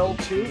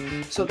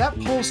 0-2. So that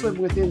pulls them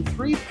within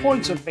 3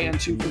 points of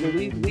Bantu for the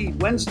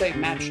lead. Wednesday,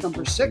 match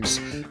number 6,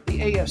 the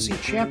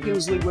AFC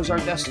Champions League was our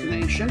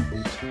destination.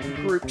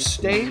 Group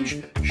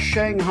stage,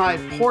 Shanghai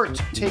Port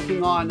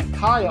taking on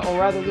Kaya, or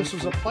rather this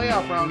was a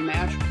playoff round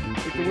match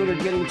with the winner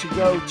getting to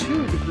go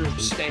to the group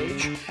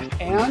stage,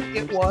 and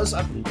it was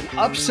an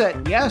upset.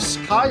 Yes,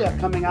 Kaya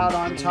coming out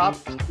on top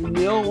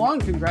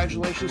 0-1.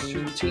 Congratulations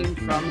to the team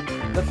from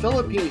the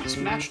Philippines.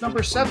 Match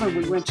number 7,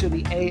 we went to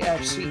the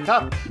AFC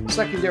Cup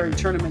secondary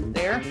tournament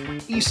there.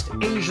 East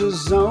Asia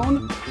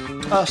Zone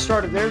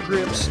started their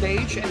group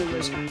stage, and it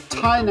was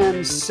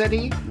Tainan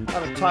City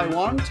out of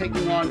Taiwan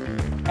taking on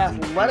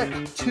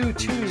Athletic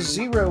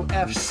 220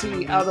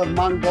 FC out of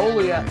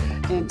Mongolia,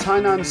 and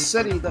Tainan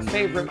City, the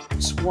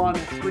favorites, won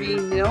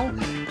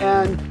 3-0.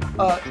 And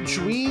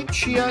Jui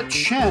Chia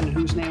Chen,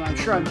 whose name I'm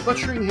sure I'm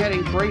butchering, had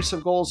a brace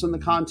of goals in the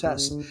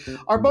contest.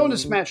 Our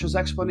bonus matches,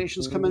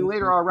 explanations coming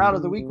later. Our route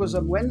of the week was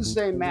a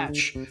Wednesday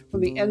match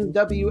from the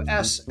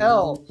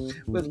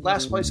NWSL with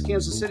last place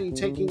Kansas City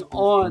taking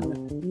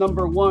on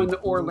number 1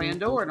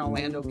 Orlando, and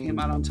Orlando came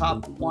out on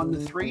top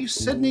 1-3.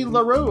 Sydney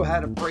Leroux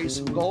had a brace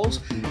of goals,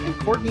 and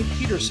Courtney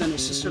Peterson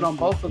assisted on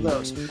both of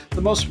those.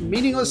 The most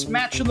meaningless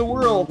match in the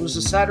world was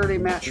a Saturday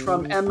match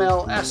from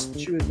MLS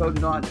that you had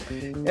voted on,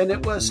 and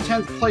it was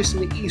 10th place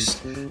in the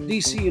East,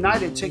 DC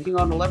United taking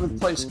on 11th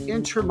place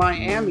Inter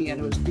Miami, and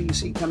it was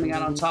DC coming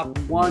out on top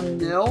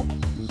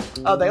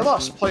 1-0. They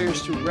lost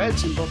players to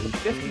Reds in both the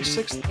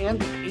 56th and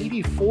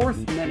the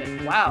 84th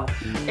minute. Wow.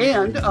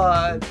 And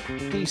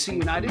DC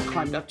United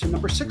climbed up to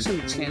number 6 in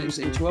the standings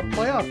into a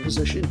playoff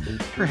position.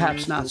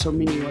 Perhaps not so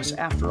meaningless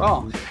after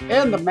all.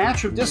 And the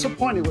match of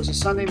disappointing was a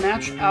Sunday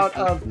match out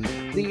of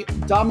the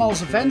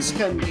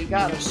Damallsvenskan League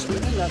out of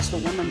Sweden. That's the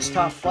women's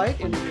top flight.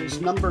 And it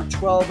was number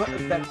 12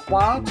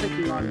 Växjö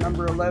taking on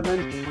number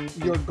 11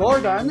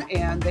 Djurgården.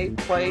 And they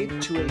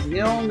played to a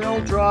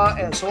 0-0 draw,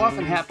 as so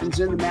often happens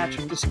in the match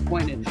of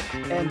disappointed.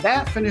 And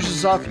that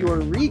finishes off your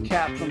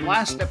recap from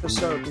last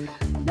episode.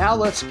 Now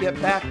let's get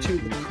back to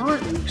the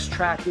current week's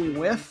tracking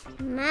with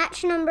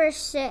match number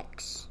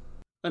 6.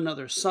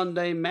 Another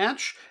Sunday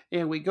match,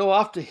 and we go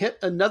off to hit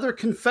another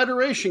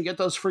confederation, get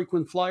those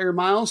frequent flyer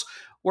miles.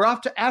 We're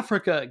off to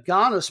Africa,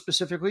 Ghana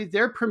specifically.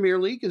 Their Premier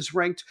League is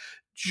ranked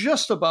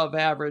just above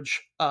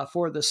average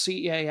for the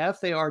CAF.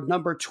 They are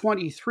number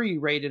 23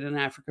 rated in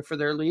Africa for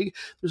their league.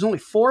 There's only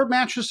 4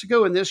 matches to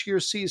go in this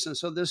year's season,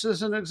 so this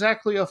isn't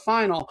exactly a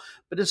final,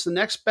 but it's the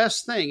next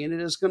best thing, and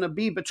it is going to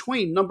be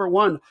between number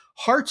 1,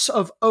 Hearts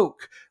of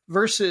Oak,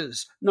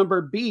 versus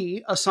number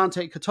B,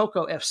 Asante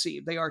Kotoko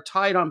FC. They are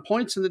tied on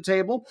points in the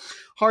table.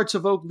 Hearts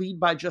of Oak lead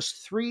by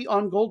just 3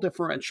 on goal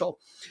differential.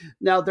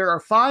 Now, there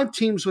are 5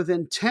 teams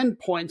within 10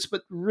 points,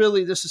 but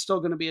really this is still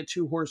going to be a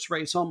 2-horse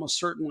race, almost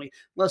certainly,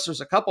 unless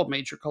there's a couple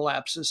major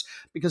collapses,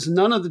 because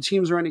none of the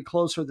teams are any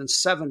closer than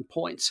 7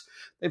 points.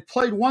 They've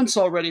played once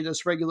already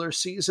this regular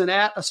season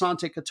at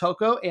Asante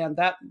Kotoko, and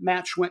that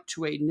match went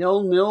to a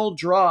 0-0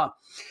 draw.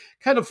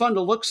 Kind of fun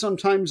to look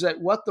sometimes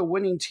at what the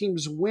winning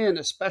teams win,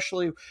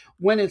 especially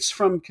when it's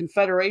from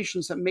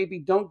confederations that maybe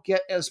don't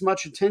get as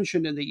much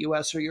attention in the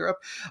U.S. or Europe.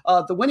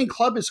 The winning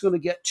club is going to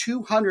get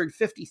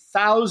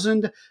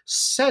 250,000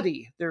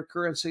 cedi, their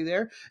currency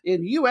there.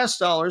 In U.S.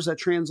 dollars, that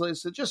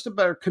translates to just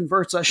about,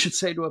 converts, I should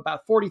say, to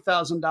about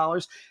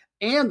 $40,000.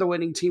 And the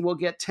winning team will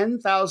get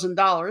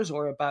 $10,000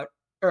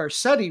 or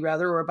cedi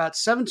rather, or about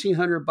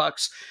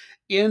 $1,700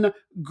 in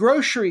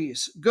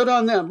groceries. Good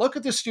on them. Look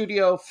at the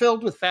studio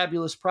filled with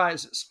fabulous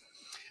prizes.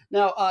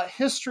 Now,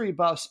 history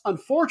buffs,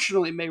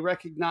 unfortunately, may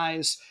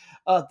recognize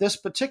this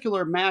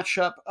particular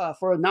matchup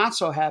for a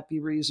not-so-happy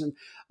reason.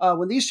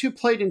 When these two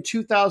played in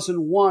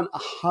 2001,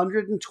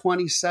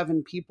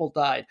 127 people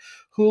died.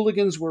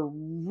 Hooligans were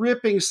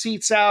ripping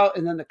seats out,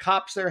 and then the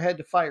cops there had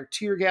to fire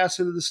tear gas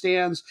into the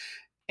stands.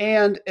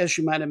 And, as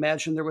you might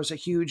imagine, there was a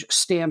huge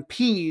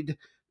stampede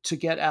to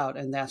get out,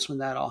 and that's when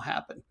that all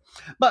happened.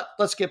 But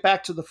let's get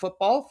back to the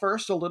football.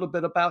 First, a little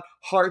bit about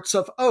Hearts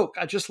of Oak.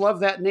 I just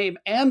love that name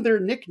and their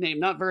nickname,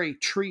 not very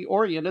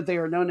tree-oriented. They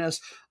are known as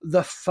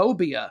the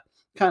Phobia.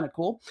 Kind of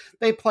cool.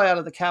 They play out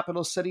of the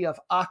capital city of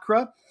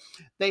Accra.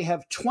 They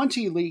have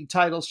 20 league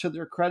titles to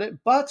their credit,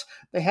 but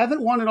they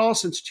haven't won it all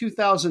since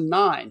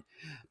 2009.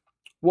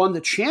 Won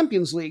the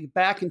Champions League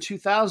back in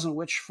 2000,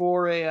 which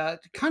for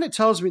kind of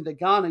tells me that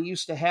Ghana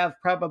used to have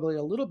probably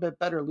a little bit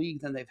better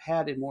league than they've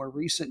had in more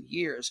recent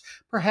years.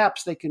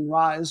 Perhaps they can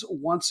rise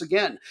once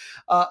again.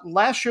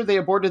 Last year, they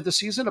aborted the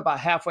season about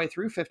halfway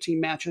through, 15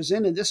 matches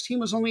in, and this team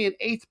was only in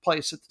 8th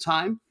place at the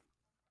time.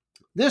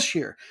 This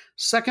year,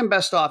 second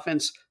best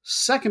offense,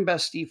 second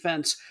best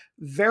defense,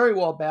 very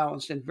well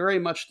balanced, and very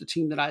much the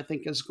team that I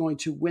think is going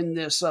to win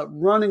this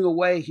running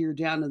away here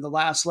down in the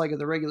last leg of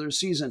the regular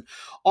season.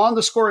 On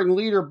the scoring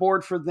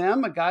leaderboard for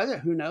them, a guy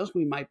that, who knows,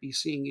 we might be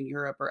seeing in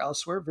Europe or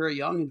elsewhere, very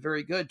young and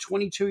very good,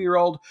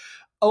 22-year-old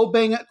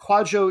Obeng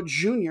Kwajo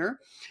Jr.,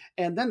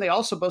 and then they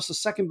also boast the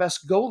second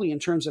best goalie in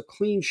terms of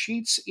clean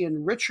sheets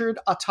in Richard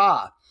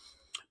Atta.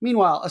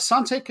 Meanwhile,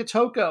 Asante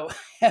Kotoko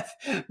have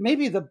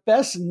maybe the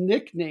best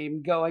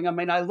nickname going. I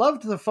mean, I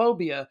loved the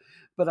Phobia,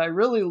 but I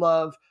really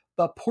love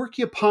the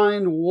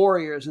Porcupine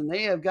Warriors, and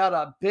they have got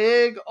a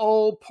big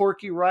old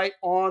porky right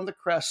on the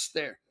crest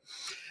there.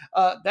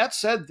 That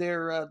said,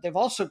 they've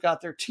also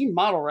got their team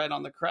model right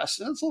on the crest,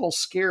 and it's a little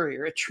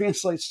scarier. It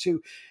translates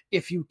to,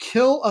 if you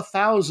kill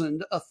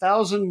 1,000,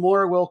 1,000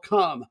 more will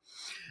come.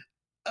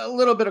 A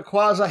little bit of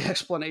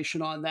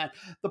quasi-explanation on that.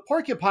 The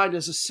porcupine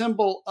is a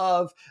symbol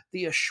of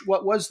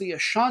what was the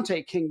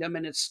Ashanti Kingdom,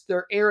 and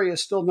their area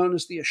is still known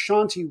as the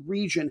Ashanti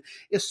region.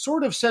 It's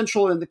sort of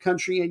central in the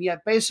country, and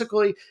yet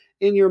basically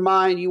in your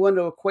mind, you want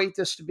to equate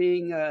this to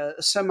being a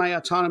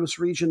semi-autonomous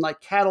region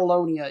like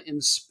Catalonia in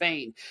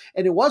Spain.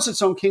 And it was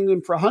its own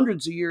kingdom for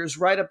hundreds of years,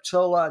 right up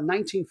till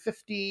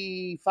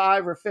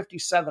 1955 or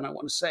 57, I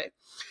want to say.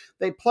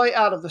 They play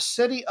out of the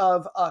city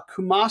of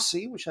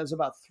Kumasi, which has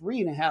about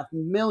 3.5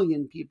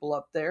 million people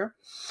up there.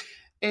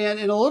 And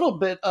in a little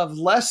bit of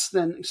less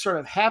than sort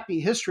of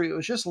happy history, it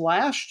was just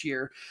last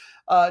year,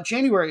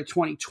 January of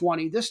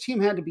 2020, this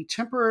team had to be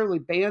temporarily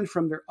banned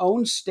from their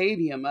own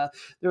stadium.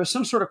 There was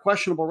some sort of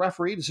questionable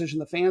referee decision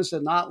the fans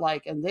did not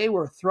like, and they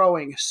were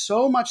throwing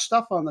so much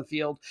stuff on the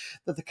field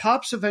that the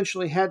cops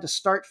eventually had to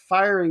start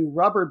firing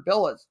rubber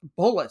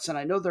bullets. And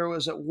I know there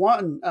was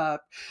one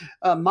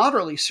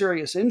moderately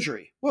serious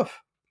injury. Woof.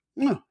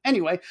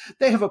 Anyway,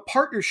 they have a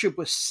partnership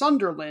with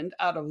Sunderland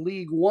out of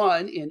League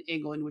One in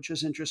England, which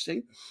is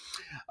interesting.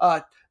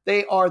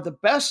 They are the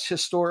best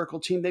historical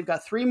team. They've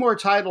got 3 more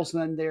titles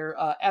than their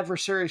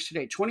adversaries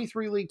today,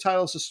 23 league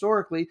titles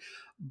historically.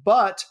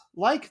 But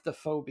like the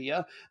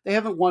Phobia, they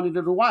haven't won it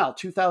in a while.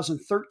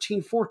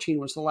 2013-14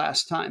 was the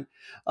last time.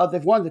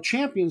 They've won the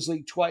Champions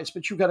League twice,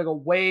 but you've got to go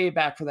way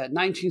back for that,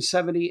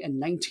 1970 and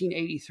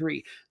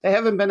 1983. They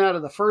haven't been out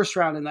of the first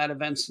round in that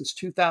event since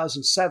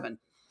 2007.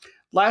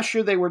 Last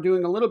year, they were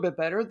doing a little bit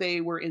better.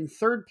 They were in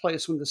 3rd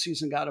place when the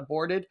season got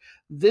aborted.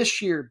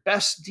 This year,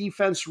 best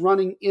defense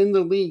running in the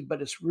league, but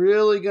it's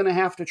really going to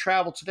have to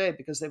travel today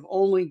because they've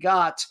only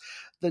got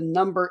the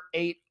number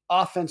 8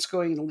 offense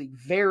going in the league.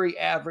 Very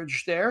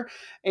average there.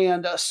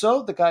 And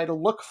so the guy to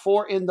look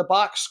for in the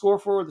box score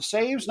for the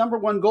saves, number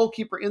 1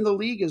 goalkeeper in the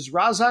league is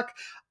Razak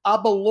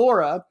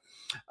Abalora.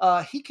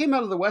 He came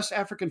out of the West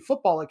African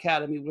Football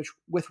Academy,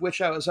 with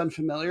which I was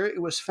unfamiliar.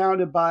 It was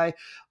founded by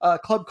a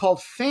club called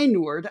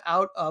Feyenoord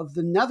out of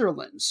the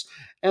Netherlands.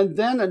 And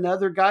then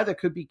another guy that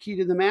could be key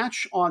to the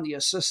match on the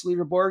assist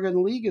leaderboard in the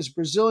league is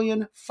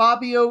Brazilian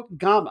Fabio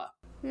Gama.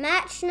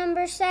 Match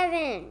number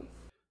 7.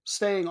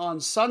 Staying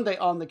on Sunday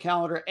on the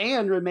calendar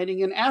and remaining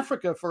in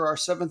Africa for our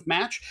 7th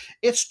match,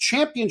 it's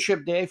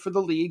Championship Day for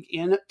the league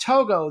in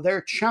Togo,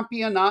 their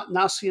Championnat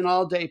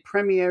National de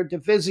Première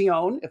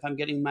Division, if I'm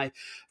getting my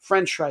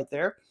French right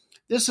there.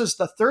 This is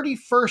the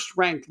 31st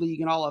ranked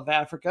league in all of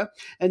Africa,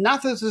 and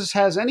not that this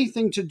has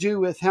anything to do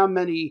with how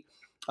many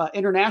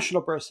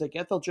international berths they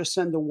get. They'll just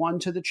send the one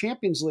to the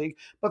Champions League.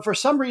 But for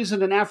some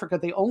reason in Africa,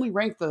 they only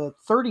rank the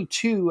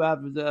 32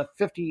 out of the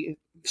 50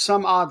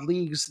 some odd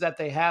leagues that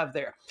they have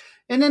there.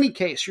 In any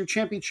case, your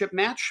championship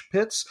match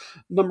pits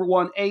number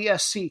 1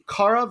 ASC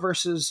Kara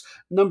versus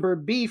number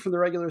B from the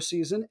regular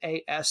season,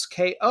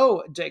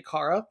 ASKO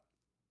Dakar.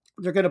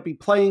 They're going to be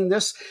playing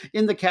this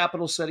in the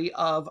capital city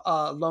of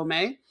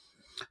Lomé.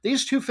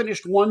 These two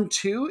finished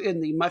 1-2 in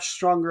the much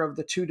stronger of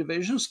the two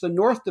divisions, the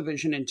North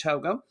Division in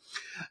Togo.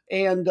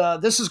 And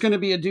this is going to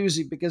be a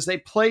doozy because they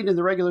played in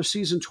the regular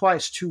season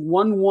twice,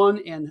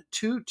 1-1 and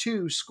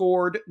 2-2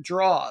 scored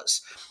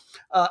draws.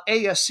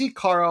 ASC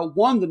Kara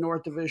won the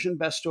North Division,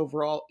 best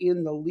overall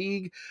in the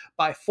league,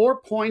 by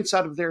 4 points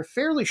out of their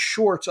fairly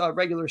short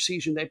regular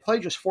season. They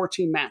played just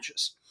 14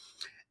 matches.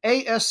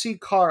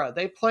 ASC Kara,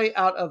 they play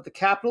out of the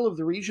capital of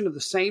the region of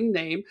the same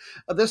name.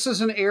 This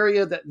is an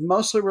area that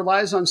mostly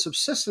relies on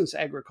subsistence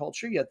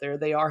agriculture, yet there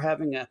they are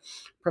having a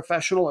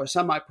professional or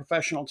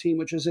semi-professional team,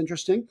 which is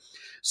interesting.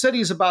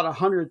 City is about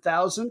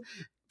 100,000.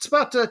 It's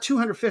about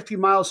 250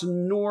 miles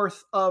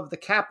north of the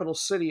capital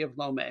city of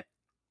Lomé.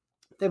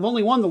 They've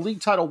only won the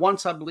league title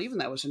once, I believe,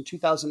 and that was in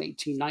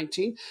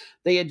 2018-19.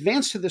 They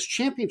advanced to this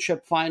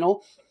championship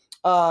final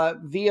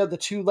via the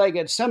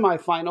two-legged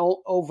semifinal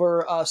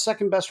over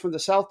second best from the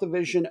South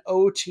Division,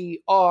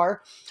 OTR.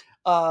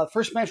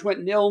 First match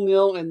went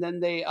 0-0, and then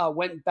they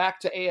went back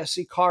to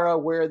ASC Kara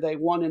where they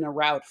won in a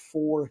rout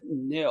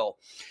 4-0.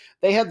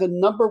 They had the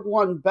number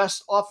 1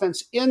 best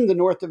offense in the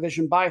North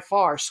Division by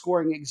far,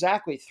 scoring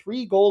exactly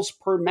 3 goals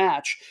per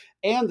match,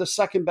 and the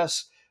second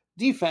best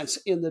defense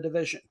in the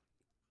division.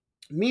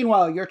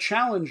 Meanwhile, your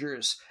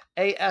challengers,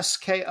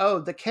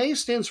 ASKO, the K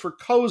stands for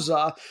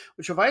Koza,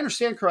 which, if I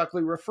understand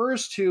correctly,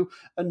 refers to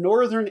a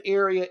northern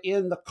area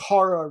in the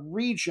Kara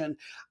region.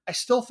 I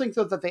still think,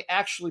 though, that they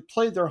actually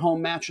played their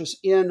home matches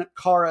in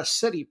Kara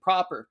City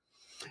proper.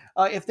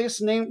 If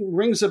this name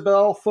rings a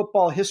bell,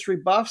 football history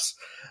buffs,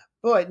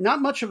 boy,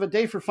 not much of a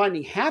day for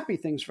finding happy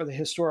things for the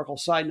historical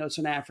side notes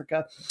in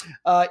Africa.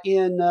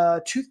 In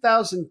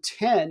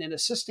 2010, an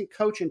assistant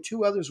coach and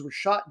 2 others were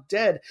shot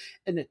dead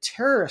in a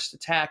terrorist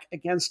attack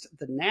against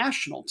the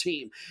national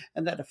team,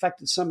 and that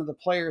affected some of the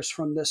players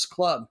from this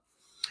club.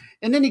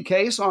 In any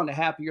case, on to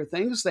happier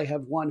things. They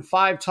have won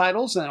 5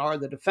 titles and are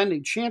the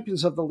defending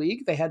champions of the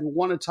league. They hadn't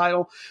won a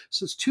title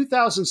since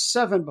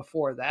 2007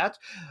 before that.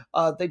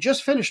 They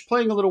just finished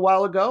playing a little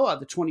while ago,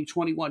 the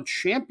 2021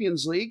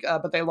 Champions League,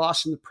 but they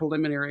lost in the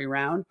preliminary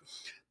round.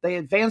 They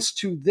advanced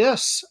to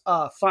this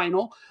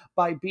final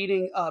by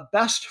beating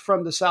best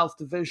from the South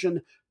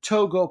Division,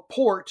 Togo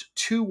Port,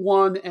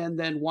 2-1 and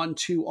then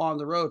 1-2 on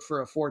the road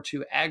for a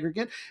 4-2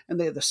 aggregate. And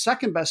they have the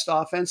second best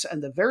offense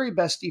and the very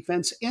best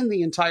defense in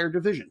the entire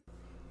division.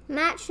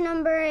 Match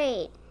number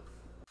 8.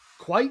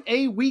 Quite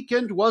a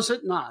weekend, was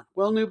it not?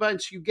 Well,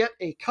 Nubites, you get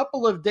a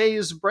couple of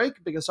days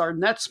break because our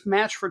next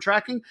match for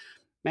tracking,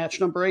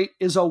 match number 8,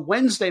 is a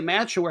Wednesday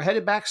match, and we're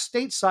headed back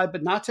stateside,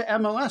 but not to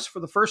MLS.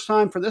 For the first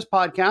time for this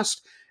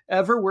podcast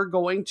ever, we're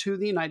going to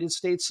the United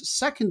States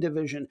Second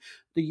Division,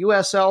 the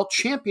USL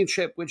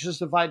Championship, which is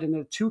divided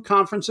into 2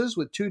 conferences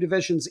with 2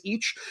 divisions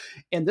each.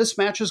 And this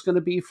match is going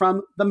to be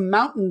from the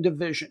Mountain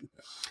Division.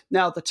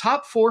 Now, the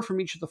top 4 from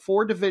each of the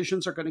 4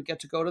 divisions are going to get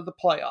to go to the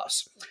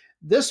playoffs.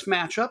 This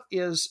matchup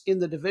is in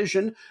the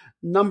division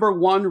number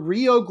 1,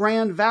 Rio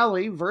Grande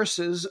Valley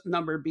versus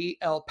number B,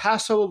 El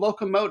Paso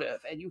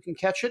Locomotive. And you can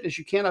catch it, as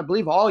you can, I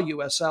believe, all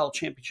USL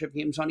championship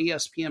games on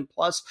ESPN+.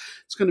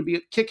 It's going to be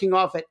kicking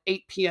off at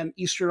 8 p.m.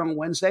 Eastern on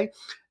Wednesday.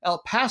 El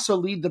Paso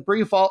lead the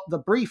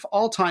brief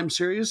all-time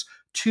series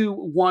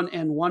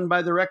 2-1-1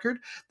 by the record.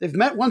 They've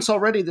met once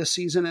already this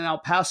season, and El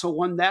Paso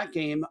won that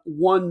game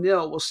 1-0.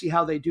 We'll see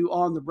how they do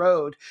on the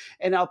road.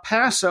 And El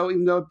Paso,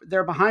 even though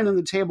they're behind on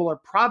the table, are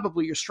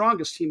probably your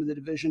strongest team in the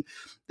division.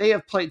 They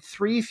have played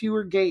 3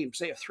 fewer games.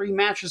 They have 3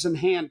 matches in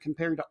hand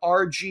compared to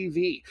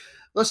RGV.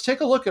 Let's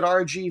take a look at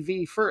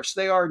RGV first.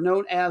 They are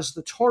known as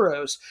the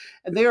Toros,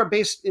 and they are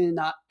based in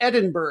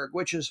Edinburgh,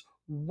 which is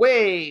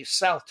way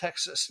South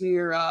Texas,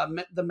 near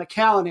the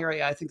McAllen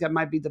area. I think that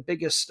might be the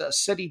biggest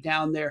city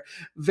down there,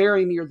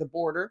 very near the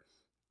border.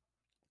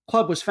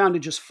 Club was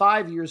founded just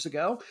 5 years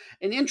ago.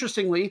 And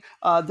interestingly,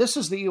 this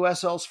is the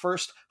USL's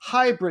first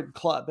hybrid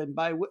club. And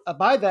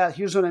by that,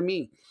 here's what I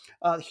mean.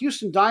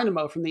 Houston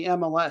Dynamo from the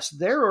MLS,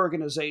 their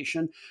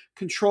organization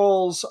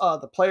controls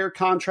the player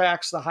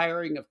contracts, the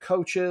hiring of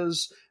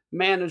coaches,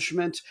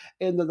 management,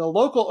 and then the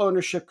local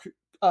ownership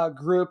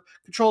group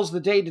controls the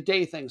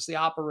day-to-day things, the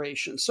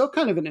operations. So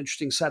kind of an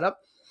interesting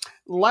setup.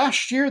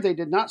 Last year, they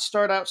did not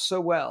start out so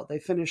well. They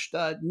finished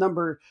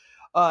number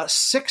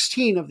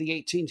 16 of the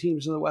 18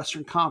 teams in the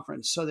Western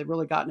Conference, so they've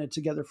really gotten it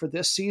together for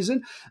this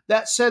season.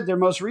 That said, their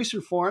most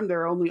recent form,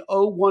 they're only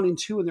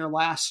 0-1-2 in their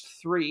last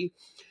 3.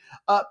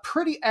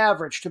 Pretty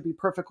average, to be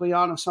perfectly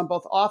honest, on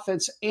both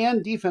offense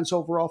and defense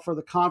overall for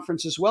the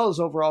conference, as well as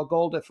overall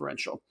goal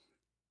differential.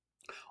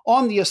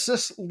 On the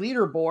assist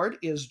leaderboard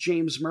is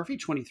James Murphy,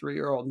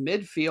 23-year-old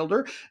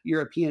midfielder.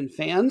 European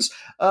fans,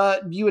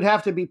 you would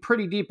have to be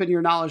pretty deep in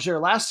your knowledge there.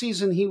 Last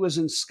season, he was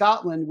in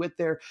Scotland with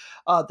their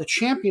the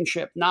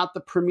championship, not the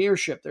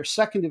premiership, their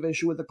second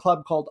division with a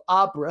club called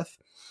Aberystwyth.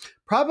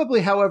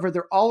 Probably, however,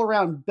 their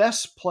all-around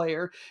best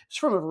player is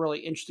from a really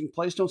interesting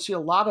place. Don't see a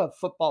lot of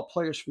football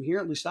players from here,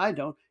 at least I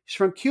don't. He's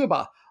from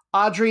Cuba,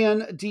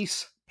 Adrian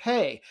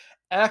Dispay.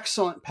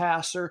 Excellent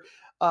passer.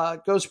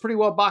 Goes pretty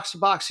well box to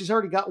box. He's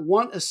already got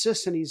 1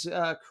 assist, and he's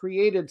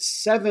created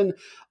 7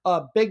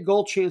 big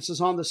goal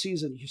chances on the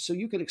season. So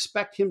you can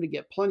expect him to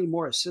get plenty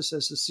more assists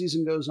as the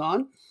season goes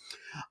on.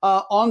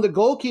 On the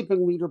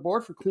goalkeeping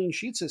leaderboard for clean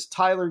sheets is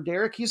Tyler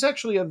Derrick. He's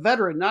actually a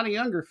veteran, not a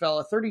younger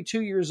fella,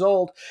 32 years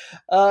old.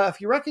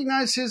 If you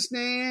recognize his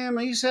name,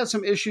 he's had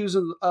some issues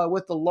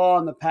with the law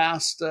in the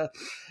past.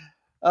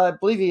 I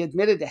believe he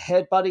admitted to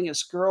headbutting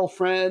his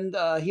girlfriend.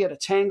 He had a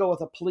tango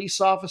with a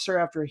police officer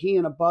after he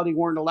and a buddy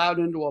weren't allowed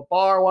into a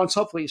bar once.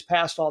 Hopefully he's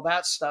past all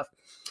that stuff.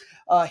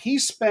 He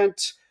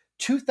spent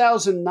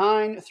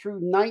 2009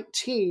 through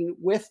 19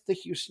 with the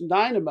Houston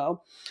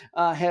Dynamo,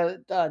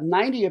 had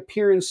 90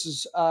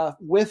 appearances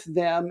with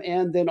them,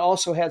 and then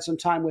also had some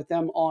time with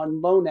them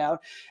on loan out.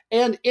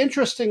 And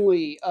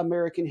interestingly,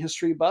 American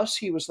history buffs,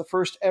 he was the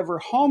first ever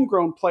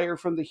homegrown player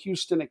from the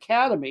Houston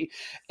Academy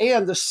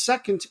and the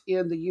second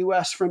in the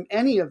U.S. from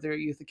any of their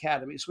youth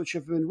academies, which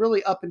have been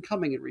really up and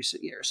coming in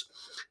recent years.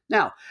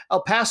 Now,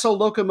 El Paso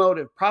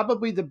Locomotive,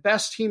 probably the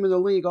best team in the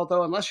league,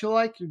 although unless you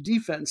like your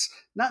defense,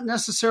 not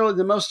necessarily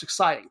the most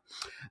exciting.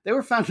 They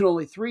were founded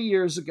only 3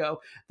 years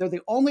ago. They're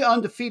the only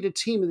undefeated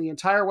team in the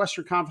entire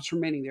Western Conference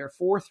remaining. They're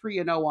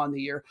 4-3-0 on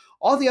the year.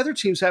 All the other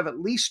teams have at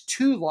least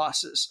 2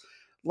 losses.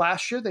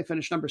 Last year, they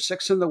finished number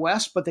 6 in the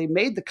West, but they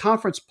made the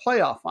conference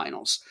playoff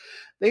finals.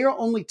 They are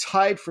only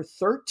tied for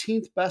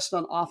 13th best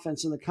on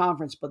offense in the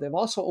conference, but they've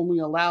also only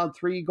allowed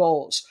 3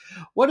 goals.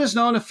 What is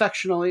known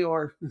affectionately,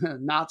 or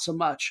not so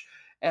much,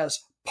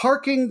 as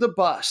parking the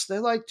bus. They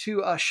like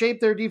to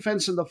shape their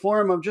defense in the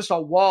form of just a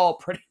wall,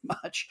 pretty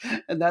much,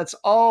 and that's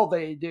all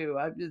they do.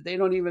 They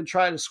don't even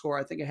try to score.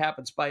 I think it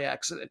happens by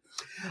accident.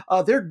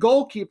 Their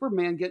goalkeeper,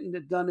 man getting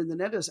it done in the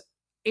net, is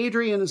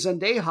Adrian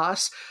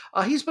Zendejas.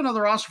 He's been on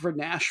the roster for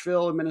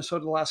Nashville and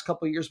Minnesota the last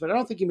couple of years, but I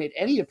don't think he made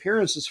any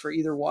appearances for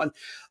either one.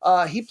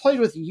 He played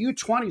with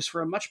U20s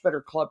for a much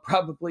better club,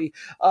 probably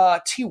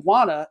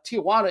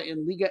Tijuana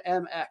in Liga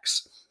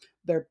MX.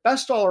 Their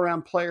best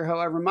all-around player,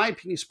 however, in my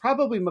opinion, is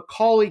probably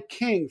Macaulay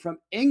King from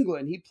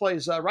England. He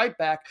plays right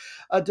back,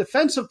 a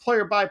defensive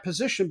player by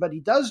position, but he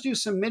does do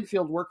some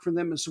midfield work for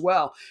them as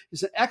well.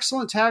 He's an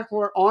excellent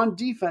tackler on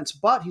defense,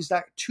 but he's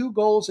got 2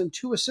 goals and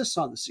 2 assists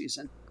on the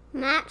season.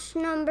 Match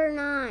number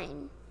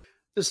 9.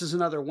 This is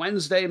another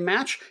Wednesday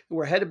match.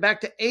 We're headed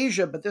back to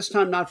Asia, but this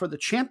time not for the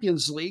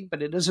Champions League,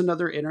 but it is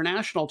another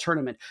international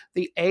tournament,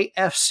 the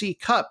AFC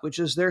Cup, which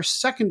is their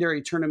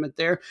secondary tournament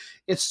there.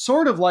 It's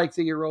sort of like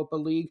the Europa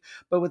League,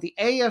 but with the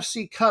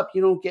AFC Cup,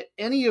 you don't get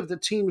any of the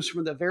teams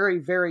from the very,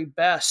 very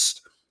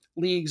best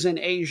leagues in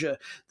Asia.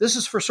 This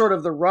is for sort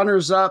of the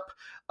runners-up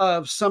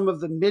of some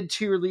of the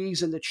mid-tier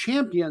leagues and the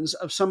champions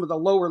of some of the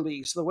lower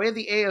leagues. The way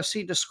the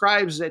AFC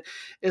describes it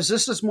is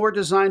this is more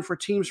designed for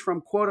teams from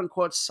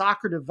quote-unquote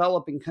soccer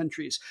developing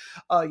countries,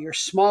 your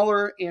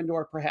smaller and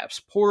or perhaps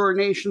poorer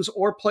nations,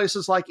 or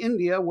places like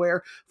India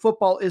where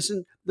football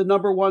isn't the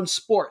number one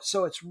sport.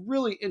 So it's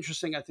really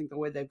interesting, I think, the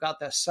way they've got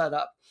that set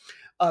up.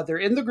 They're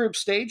in the group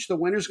stage. The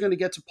winner's going to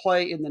get to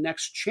play in the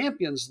next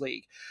Champions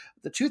League.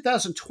 The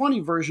 2020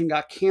 version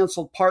got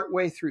canceled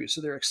partway through, so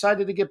they're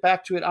excited to get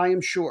back to it, I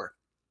am sure.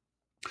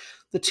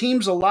 The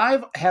teams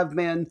alive have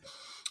been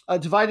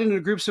divided into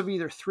groups of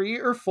either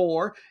 3 or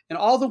 4, and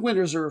all the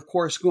winners are, of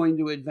course, going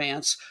to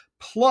advance.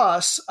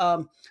 Plus,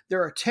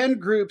 there are 10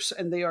 groups,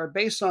 and they are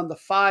based on the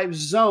 5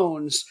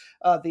 zones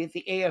that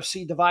the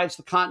AFC divides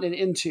the continent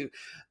into.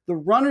 The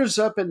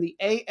runners-up in the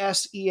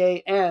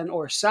ASEAN,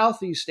 or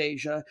Southeast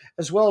Asia,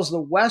 as well as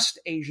the West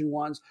Asian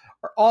ones,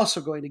 are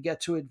also going to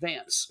get to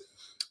advance.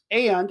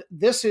 And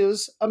this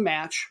is a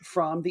match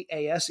from the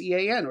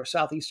ASEAN, or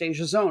Southeast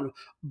Asia zone.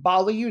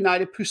 Bali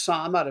United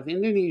Pusam out of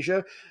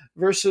Indonesia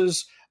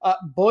versus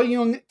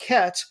Boyung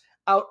Ket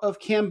out of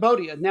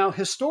Cambodia. Now,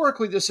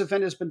 historically, this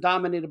event has been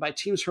dominated by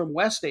teams from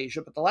West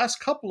Asia, but the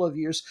last couple of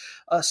years,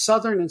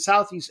 Southern and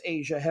Southeast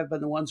Asia have been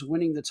the ones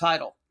winning the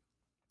title.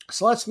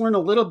 So let's learn a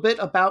little bit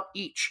about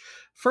each.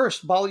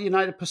 First, Bali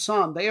United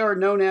Pasam. They are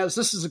known as,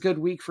 this is a good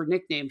week for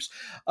nicknames,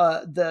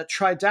 the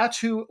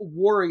Tridatu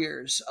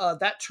Warriors.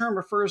 That term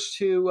refers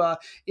to,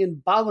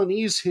 in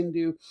Balinese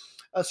Hindu,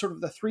 sort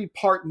of the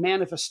three-part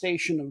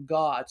manifestation of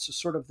God, so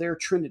sort of their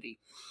trinity.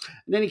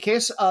 In any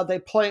case, they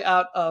play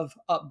out of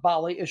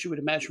Bali, as you would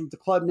imagine, with the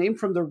club name,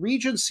 from the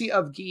Regency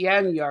of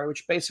Gianyar,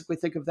 which basically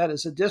think of that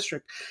as a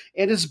district.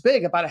 It is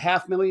big, about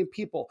 500,000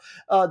 people.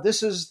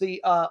 This is the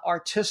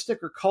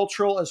artistic or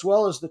cultural as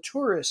well as the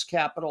tourist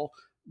capital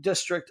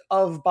district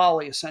of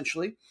Bali,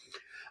 essentially.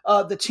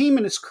 The team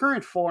in its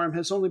current form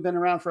has only been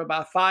around for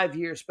about 5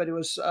 years, but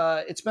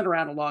it's been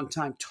around a long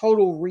time.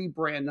 Total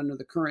rebrand under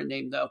the current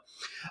name, though.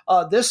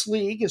 This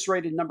league is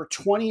rated number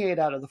 28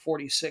 out of the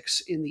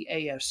 46 in the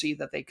AFC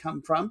that they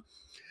come from.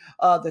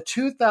 The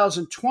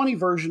 2020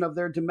 version of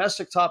their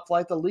domestic top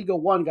flight, the Liga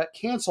 1, got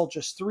canceled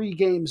just 3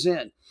 games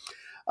in.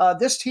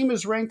 This team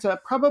is ranked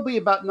probably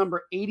about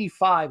number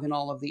 85 in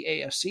all of the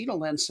AFC to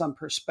lend some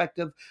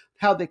perspective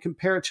how they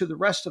compare to the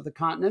rest of the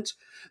continent.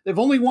 They've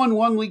only won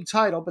 1 league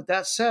title, but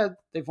that said,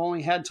 they've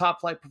only had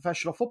top-flight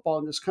professional football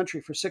in this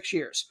country for 6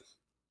 years.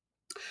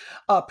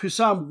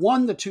 Pusam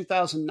won the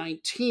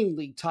 2019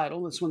 league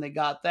title. That's when they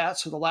got that,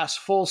 so the last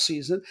full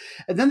season.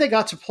 And then they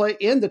got to play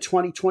in the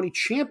 2020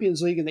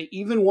 Champions League, and they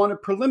even won a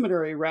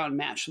preliminary round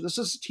match. So this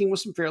is a team with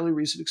some fairly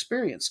recent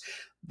experience.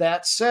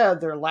 That said,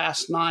 their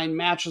last 9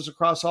 matches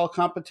across all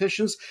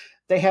competitions,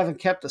 they haven't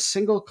kept a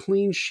single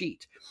clean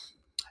sheet.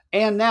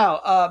 And now,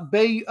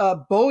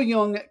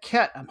 Boyoung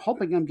Ket, I'm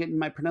hoping I'm getting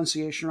my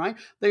pronunciation right.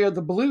 They are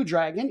the Blue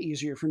Dragon,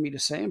 easier for me to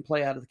say, and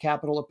play out of the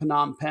capital of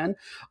Phnom Penh.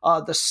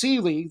 The C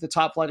League, the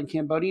top flight in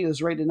Cambodia,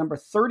 is rated number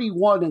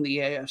 31 in the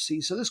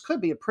AFC, so this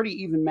could be a pretty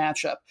even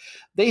matchup.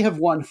 They have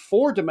won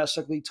 4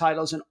 domestic league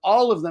titles, and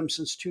all of them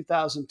since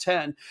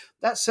 2010.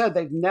 That said,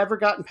 they've never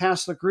gotten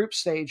past the group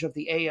stage of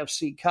the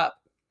AFC Cup.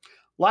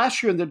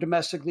 Last year in the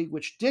domestic league,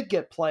 which did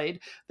get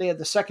played, they had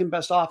the second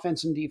best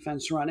offense and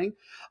defense running.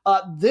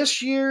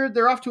 This year,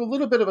 they're off to a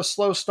little bit of a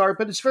slow start,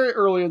 but it's very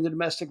early in the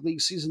domestic league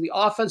season. The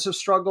offense has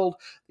struggled.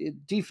 The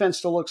defense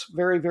still looks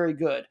very, very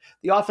good.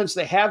 The offense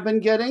they have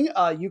been getting,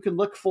 you can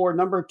look for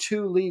number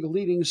 2 league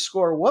leading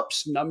scorer.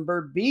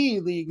 Number B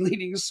league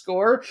leading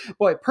scorer.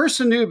 Boy,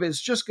 Persanoob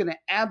is just going to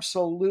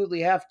absolutely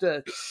have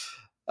to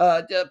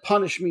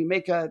punish me,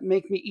 make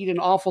me eat an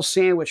awful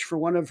sandwich for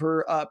one of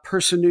her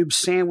Persanoob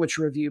sandwich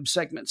review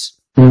segments.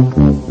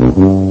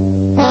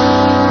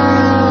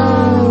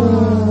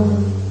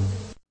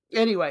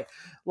 Anyway,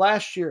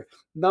 last year,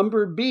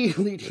 number B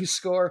leading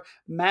scorer,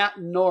 Matt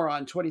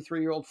Noron,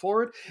 23-year-old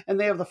forward, and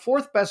they have the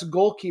 4th best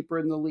goalkeeper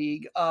in the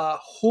league,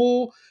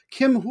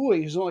 Kim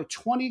Hui, who's only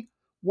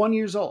 21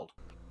 years old.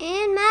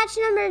 And match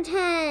number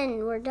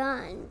 10, we're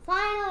done.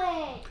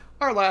 Finally!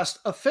 Our last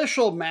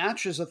official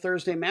match is a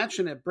Thursday match,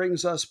 and it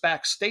brings us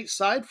back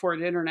stateside for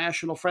an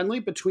international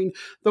friendly between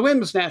the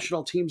women's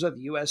national teams of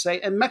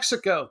USA and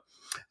Mexico.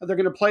 They're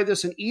going to play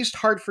this in East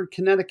Hartford,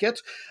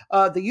 Connecticut.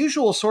 The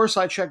usual source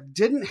I checked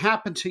didn't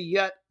happen to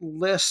yet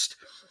list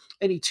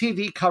any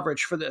TV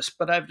coverage for this,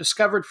 but I've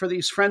discovered for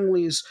these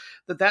friendlies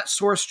that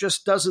source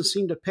just doesn't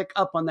seem to pick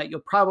up on that. You'll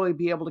probably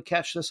be able to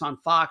catch this on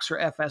Fox or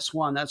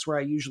FS1. That's where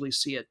I usually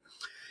see it.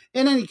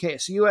 In any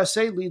case,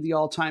 USA lead the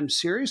all-time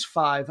series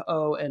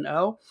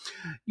 5-0-0.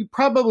 You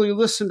probably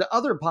listen to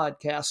other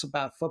podcasts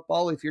about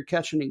football if you're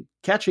catching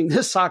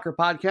this soccer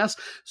podcast,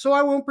 so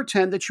I won't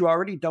pretend that you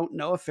already don't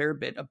know a fair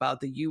bit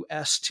about the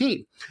U.S.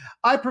 team.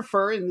 I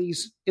prefer, in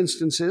these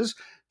instances,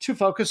 to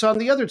focus on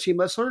the other team.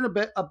 Let's learn a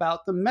bit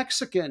about the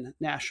Mexican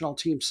national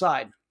team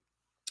side.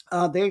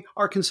 They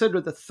are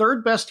considered the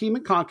 3rd best team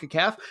in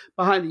CONCACAF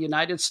behind the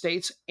United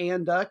States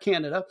and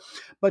Canada,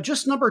 but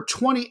just number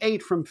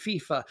 28 from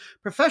FIFA.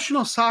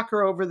 Professional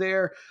soccer over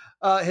there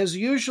has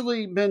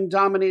usually been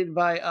dominated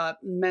by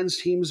men's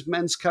teams,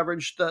 men's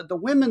coverage. The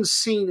women's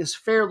scene is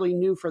fairly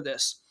new for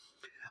this.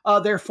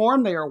 Their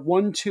form, they are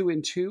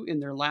 1-2-2 in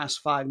their last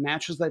 5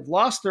 matches. They've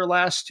lost their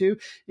last 2,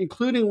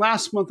 including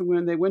last month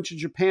when they went to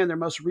Japan, their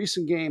most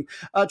recent game.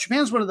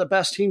 Japan's one of the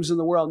best teams in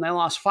the world, and they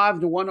lost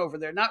 5-1 over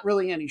there. Not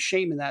really any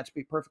shame in that, to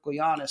be perfectly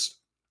honest.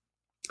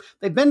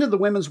 They've been to the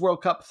Women's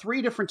World Cup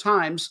 3 different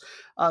times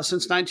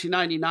since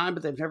 1999,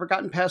 but they've never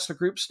gotten past the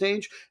group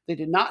stage. They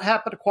did not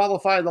happen to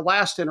qualify in the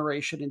last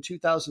iteration in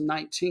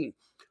 2019.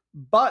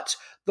 But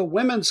the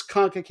Women's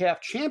CONCACAF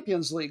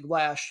Champions League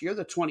last year,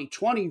 the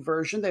 2020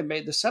 version, they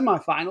made the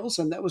semifinals,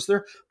 and that was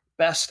their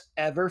best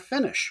ever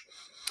finish.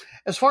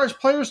 As far as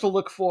players to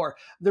look for,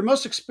 their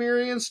most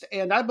experienced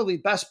and I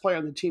believe best player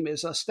on the team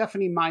is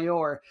Stephanie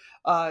Mayor.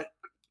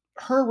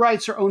 Her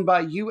rights are owned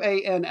by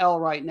UANL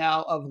right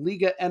now of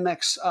Liga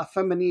MX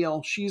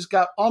Femenil. She's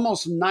got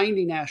almost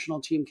 90 national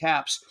team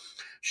caps.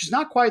 She's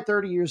not quite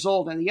 30 years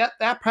old, and yet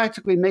that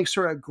practically makes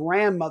her a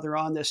grandmother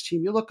on this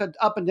team. You look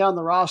up and down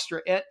the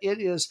roster, it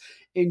is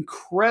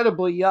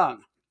incredibly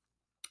young.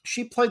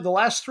 She played the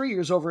last 3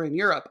 years over in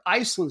Europe,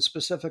 Iceland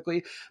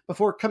specifically,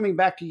 before coming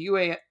back to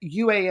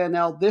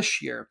UANL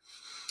this year.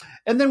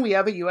 And then we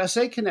have a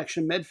USA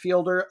connection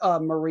midfielder,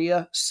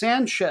 Maria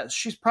Sanchez.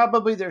 She's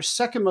probably their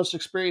second most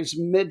experienced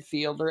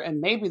midfielder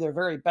and maybe their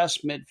very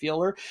best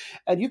midfielder.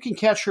 And you can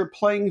catch her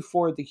playing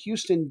for the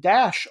Houston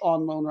Dash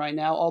on loan right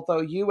now,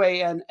 although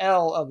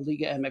UANL of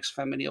Liga MX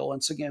Femenil,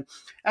 once again,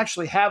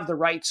 actually have the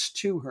rights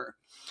to her.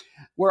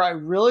 Where I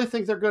really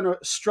think they're going to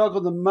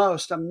struggle the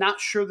most, I'm not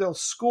sure they'll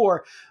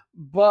score,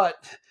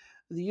 but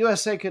the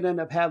USA could end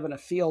up having a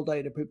field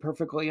day, to be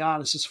perfectly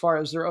honest, as far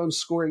as their own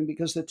scoring,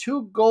 because the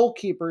two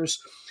goalkeepers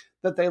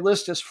that they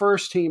list as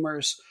first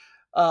teamers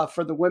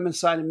for the women's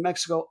side in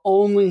Mexico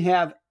only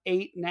have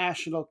 8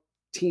 national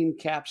team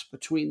caps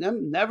between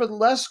them.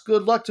 Nevertheless,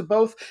 good luck to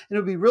both. And it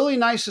would be really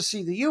nice to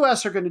see the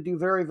U.S. are going to do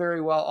very,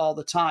 very well all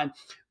the time. It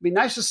would be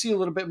nice to see a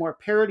little bit more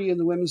parity in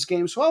the women's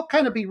game. So I'll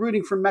kind of be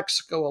rooting for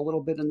Mexico a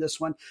little bit in this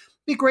one.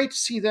 It'd be great to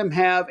see them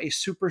have a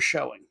super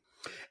showing.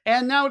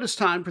 And now it is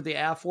time for the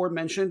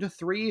aforementioned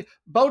 3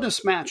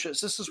 bonus matches.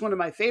 This is one of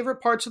my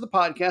favorite parts of the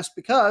podcast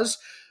because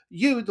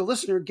you, the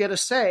listener, get a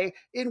say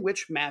in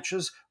which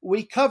matches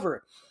we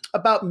cover.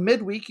 About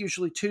midweek,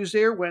 usually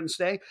Tuesday or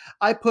Wednesday,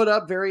 I put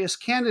up various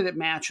candidate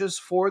matches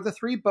for the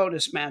 3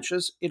 bonus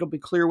matches. It'll be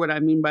clear what I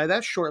mean by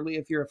that shortly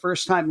if you're a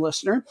first-time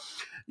listener.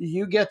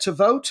 You get to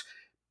vote.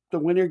 The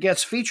winner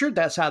gets featured.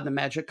 That's how the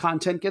magic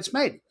content gets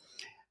made.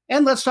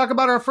 And let's talk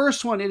about our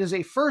first one. It is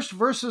a first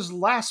versus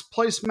last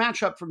place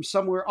matchup from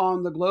somewhere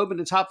on the globe in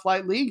a top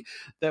flight league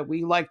that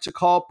we like to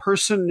call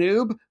Person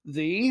Noob,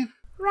 the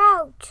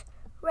route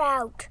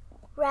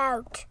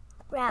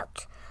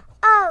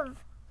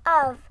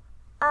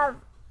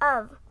of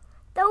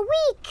the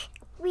week.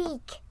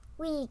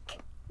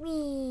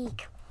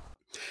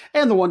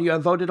 And the one you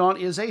have voted on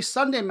is a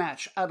Sunday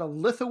match out of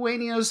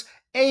Lithuania's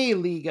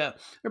A-Liga.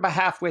 They're about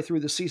halfway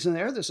through the season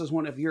there. This is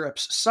one of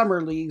Europe's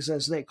summer leagues,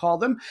 as they call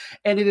them.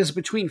 And it is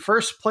between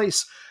first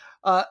place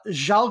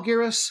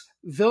Žalgiris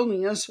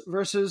Vilnius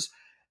versus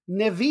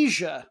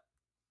Nevėžia.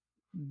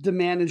 The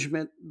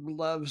management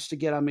loves to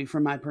get on me for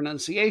my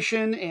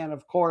pronunciation. And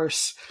of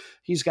course,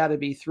 he's got to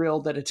be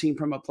thrilled that a team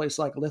from a place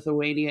like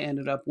Lithuania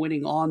ended up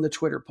winning on the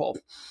Twitter poll.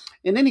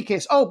 In any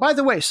case, oh, by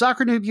the way,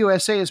 Soccer Noob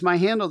USA is my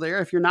handle there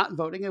if you're not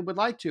voting and would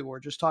like to, or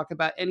just talk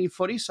about any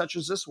footy such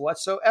as this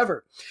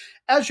whatsoever.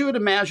 As you would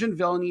imagine,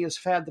 Vilnius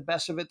has had the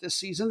best of it this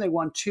season. They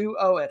won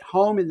 2-0 at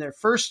home in their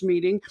first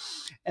meeting,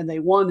 and they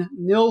won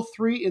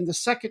 0-3 in the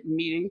second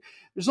meeting.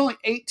 There's only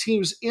 8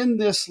 teams in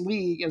this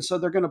league, and so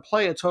they're going to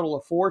play a total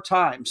of 4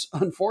 times,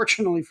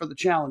 unfortunately for the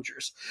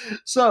challengers.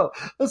 So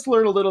let's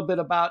learn a little bit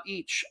about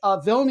each.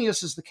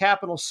 Vilnius is the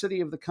capital city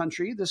of the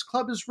country. This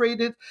club is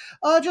rated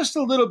just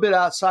a little bit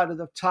outside of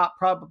the top,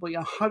 probably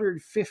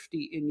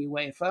 150 in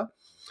UEFA.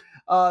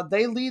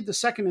 They lead the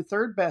second and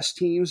third best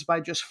teams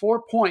by just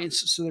 4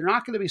 points, so they're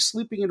not going to be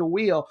sleeping at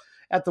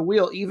the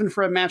wheel, even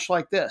for a match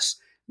like this.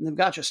 And they've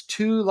got just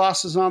 2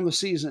 losses on the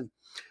season.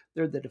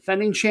 They're the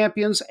defending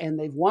champions, and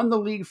they've won the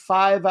league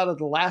 5 out of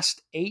the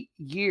last 8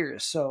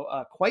 years. So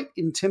quite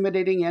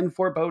intimidating and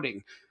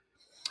foreboding.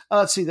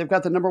 Let's see, they've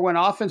got the number 1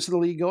 offense in the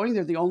league going.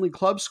 They're the only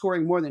club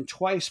scoring more than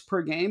twice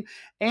per game,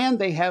 and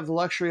they have the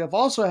luxury of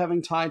also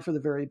having tied for the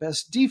very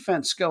best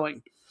defense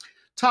going.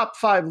 Top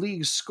 5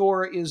 league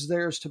score is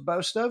theirs to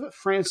boast of.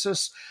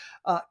 Francis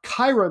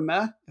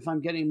Kairame, if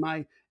I'm getting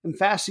my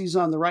emphases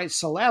on the right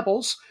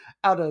syllables,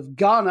 out of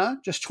Ghana,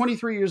 just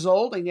 23 years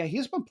old. And yeah,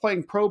 he's been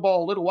playing pro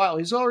ball a little while.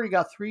 He's already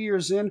got 3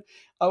 years in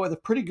with a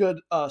pretty good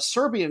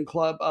Serbian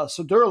club,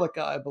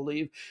 Sudurlika, I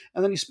believe.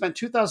 And then he spent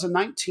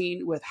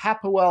 2019 with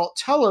Hapoel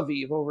Tel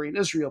Aviv over in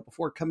Israel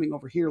before coming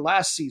over here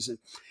last season.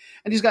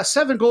 And he's got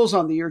 7 goals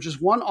on the year,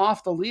 just 1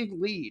 off the league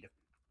lead.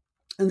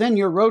 And then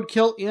your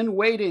roadkill in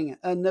waiting,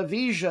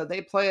 Nevėžia.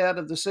 They play out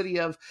of the city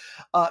of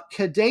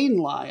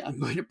Kėdainiai. I'm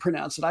going to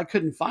pronounce it. I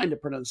couldn't find a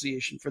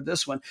pronunciation for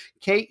this one.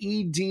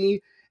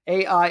 Kėdainiai.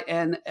 There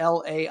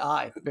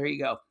you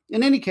go.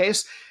 In any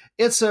case,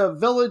 it's a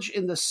village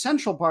in the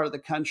central part of the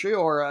country,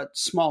 or a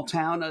small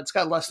town. It's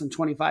got less than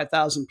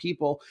 25,000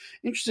 people.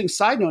 Interesting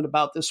side note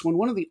about this one.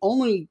 One of the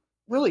only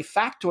really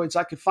factoids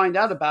I could find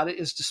out about it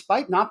is,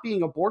 despite not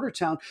being a border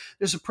town,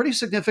 there's a pretty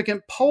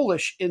significant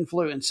Polish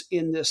influence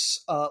in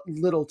this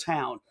little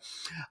town.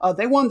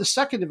 They won the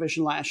second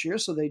division last year,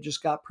 so they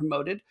just got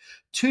promoted.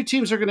 2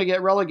 teams are going to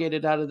get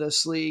relegated out of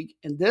this league,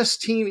 and this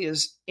team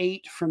is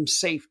 8 from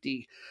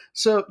safety.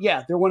 So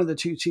yeah, they're one of the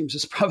 2 teams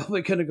that's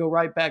probably going to go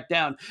right back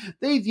down.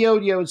 They've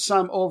yo-yoed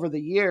some over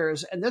the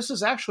years, and this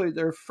is actually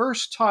their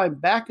first time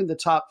back in the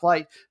top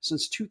flight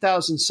since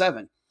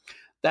 2007.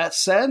 That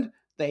said,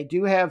 they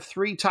do have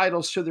 3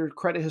 titles to their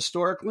credit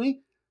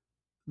historically.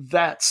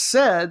 That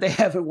said, they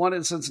haven't won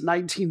it since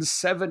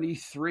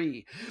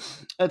 1973.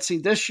 Let's see,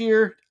 this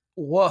year,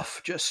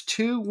 woof, just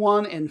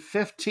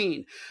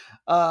 2-1-15.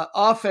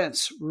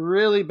 Offense,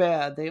 really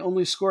bad. They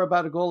only score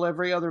about a goal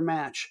every other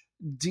match.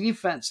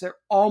 Defense, they're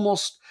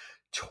almost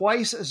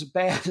twice as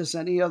bad as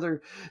any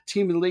other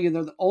team in the league, and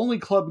they're the only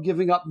club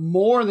giving up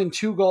more than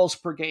 2 goals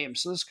per game.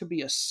 So this could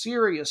be a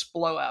serious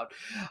blowout.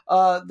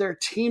 Their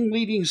team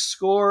leading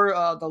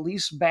scorer, the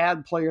least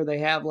bad player they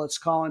have, let's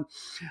call him,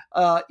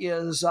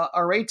 is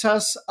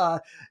Aretas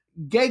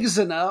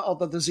Gegzina,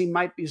 although the Z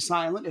might be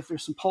silent if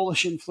there's some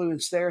Polish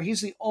influence there.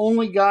 He's the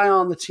only guy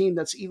on the team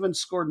that's even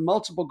scored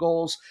multiple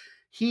goals.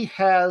 He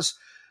has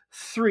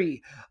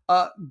 3.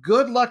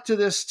 Good luck to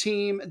this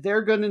team.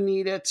 They're going to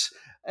need it.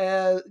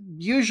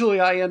 Usually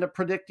I end up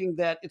predicting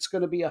that it's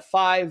going to be a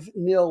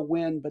 5-0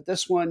 win, but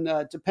this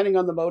one, depending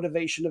on the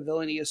motivation of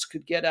Vilnius,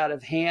 could get out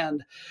of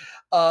hand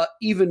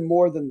even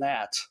more than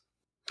that.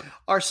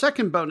 Our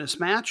second bonus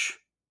match,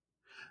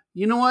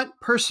 you know what,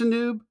 Person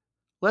Noob?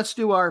 Let's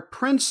do our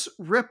Prince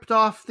ripped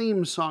off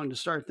theme song to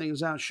start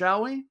things out,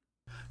 shall we?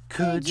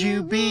 Could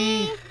you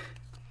be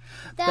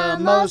the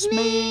most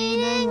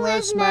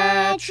meaningless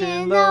match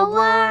in the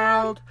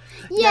world?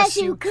 Yes,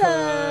 you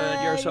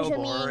could. You're so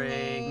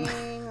boring.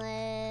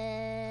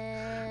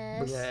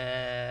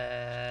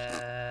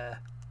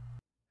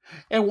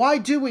 And why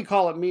do we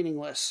call it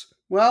meaningless?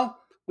 Well,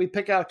 we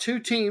pick out 2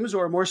 teams,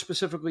 or more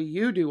specifically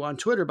you do on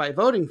Twitter by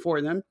voting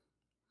for them,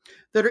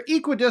 that are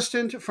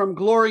equidistant from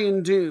glory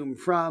and doom,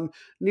 from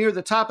near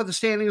the top of the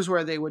standings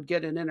where they would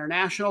get an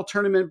international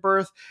tournament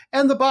berth,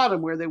 and the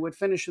bottom where they would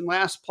finish in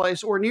last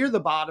place, or near the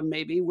bottom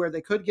maybe where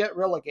they could get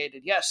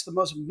relegated. Yes, the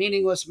most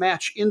meaningless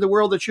match in the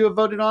world that you have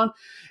voted on.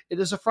 It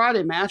is a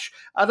Friday match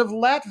out of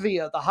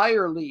Latvia, the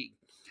higher league,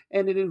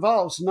 and it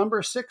involves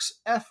number 6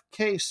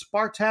 FK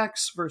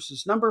Spartaks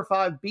versus number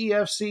 5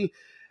 BFC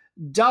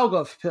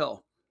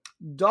Daugavpil.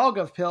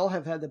 Daugavpil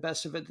have had the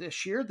best of it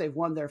this year. They've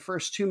won their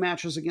first 2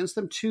 matches against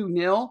them,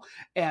 2-0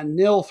 and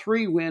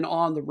 0-3 win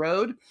on the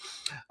road.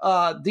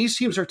 These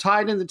teams are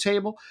tied in the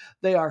table.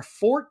 They are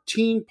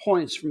 14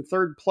 points from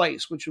third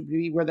place, which would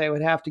be where they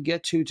would have to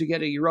get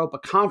a Europa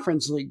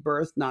Conference League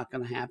berth. Not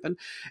going to happen.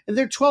 And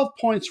they're 12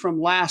 points from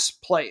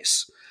last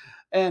place.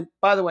 And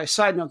by the way,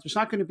 side note, there's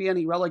not going to be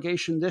any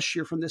relegation this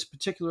year from this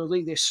particular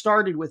league. They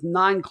started with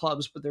 9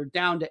 clubs, but they're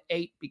down to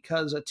 8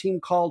 because a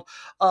team called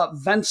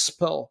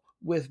Ventspil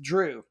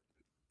withdrew.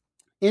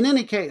 In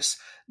any case,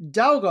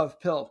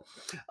 Daugavpil,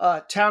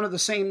 town of the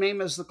same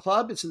name as the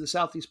club. It's in the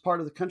southeast part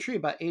of the country,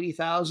 about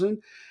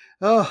 80,000.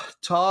 Oh,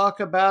 talk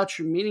about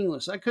your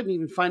meaningless. I couldn't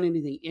even find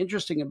anything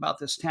interesting about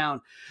this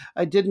town.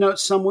 I did note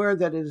somewhere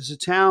that it is a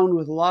town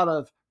with a lot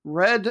of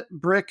red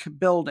brick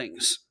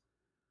buildings.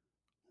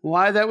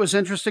 Why that was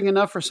interesting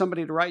enough for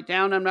somebody to write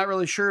down, I'm not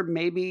really sure.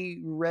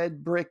 Maybe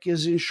red brick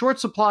is in short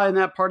supply in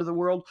that part of the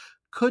world.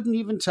 Couldn't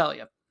even tell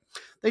you.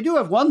 They do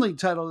have 1 league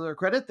title to their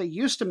credit. They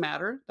used to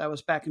matter. That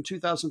was back in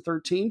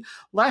 2013.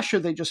 Last year,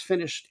 they just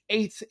finished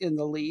 8th in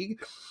the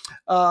league.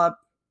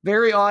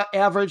 Very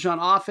average on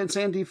offense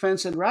and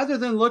defense. And rather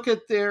than look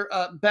at their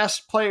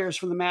best players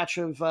from the match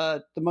of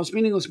the most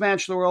meaningless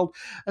match in the world,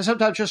 I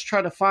sometimes just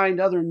try to find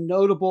other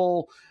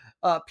notable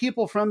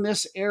people from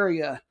this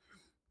area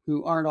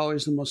who aren't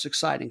always the most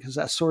exciting, because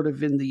that's sort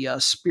of in the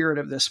spirit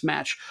of this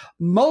match.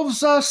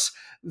 Movsas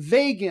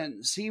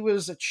Vagins. He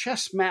was a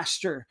chess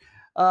master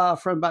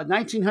from about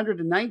 1900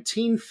 to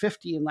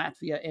 1950 in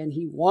Latvia, and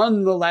he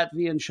won the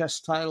Latvian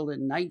chess title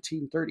in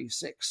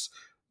 1936.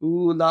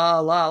 Ooh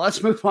la la.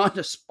 Let's move on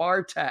to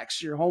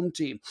Spartaks, your home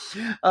team.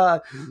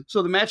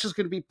 So the match is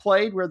going to be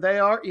played where they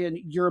are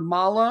in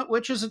Jurmala,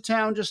 which is a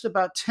town just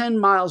about 10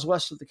 miles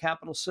west of the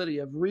capital city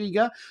of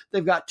Riga.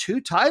 They've got 2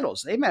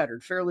 titles. They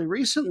mattered fairly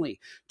recently.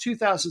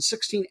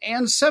 2016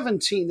 and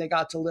 17, they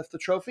got to lift the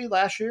trophy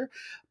last year,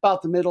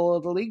 about the middle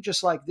of the league,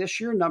 just like this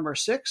year, number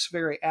 6,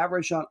 very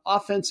average on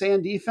offense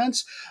and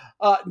defense.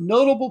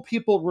 Notable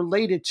people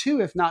related to,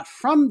 if not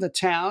from the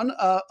town,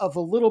 of a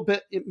little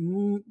bit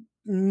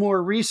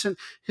more recent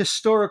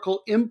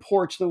historical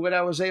imports than what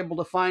I was able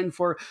to find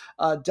for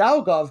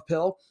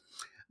Daugavpil.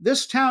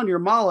 This town,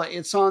 Jurmala,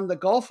 it's on the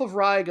Gulf of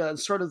Riga and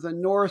sort of the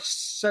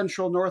northwest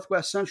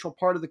central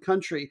part of the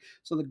country.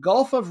 So the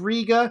Gulf of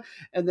Riga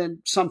and then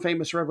some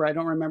famous river I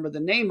don't remember the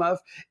name of.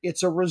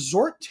 It's a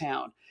resort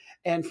town.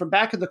 And from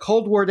back in the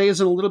Cold War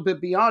days and a little bit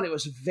beyond, it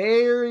was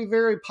very,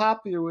 very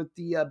popular with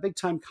the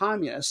big-time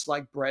communists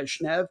like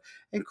Brezhnev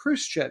and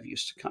Khrushchev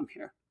used to come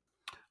here.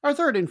 Our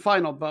third and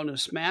final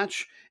bonus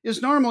match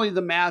is normally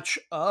the match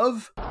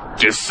of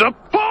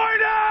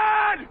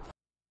Disappointed!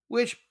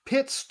 which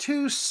pits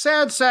 2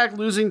 sad sack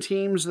losing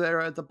teams that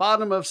are at the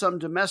bottom of some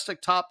domestic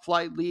top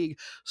flight league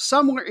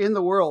somewhere in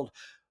the world.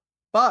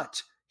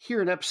 But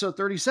here in episode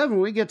 37,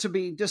 we get to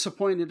be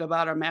disappointed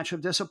about our match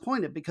of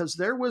disappointed, because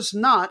there was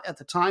not, at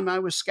the time I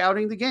was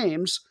scouting the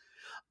games,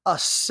 a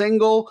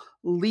single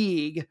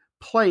league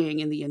playing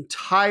in the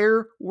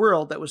entire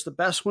world that was the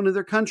best one in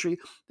their country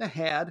that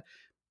had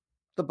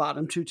the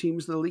bottom 2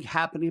 teams of the league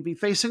happening to be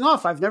facing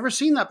off. I've never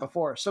seen that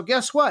before. So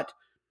guess what?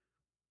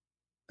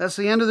 That's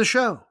the end of the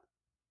show.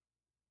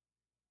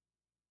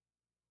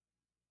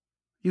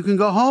 You can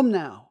go home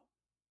now.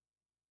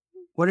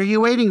 What are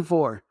you waiting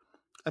for?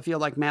 I feel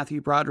like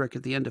Matthew Broderick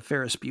at the end of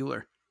Ferris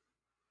Bueller.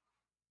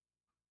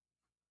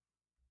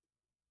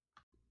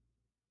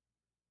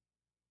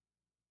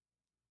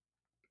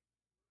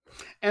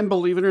 And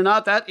believe it or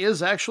not, that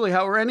is actually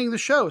how we're ending the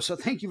show. So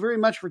thank you very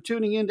much for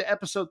tuning in to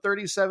episode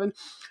 37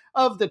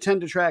 of the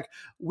 10 to Track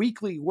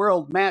Weekly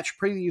World Match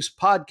Previews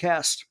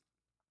Podcast.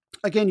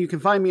 Again, you can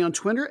find me on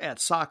Twitter at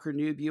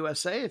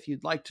SoccerNoobUSA if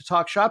you'd like to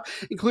talk shop,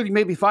 including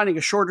maybe finding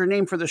a shorter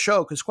name for the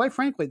show, because quite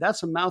frankly,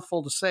 that's a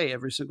mouthful to say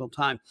every single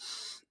time.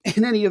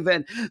 In any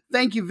event,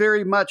 thank you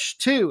very much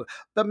to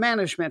the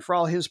management for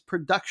all his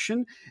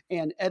production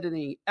and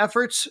editing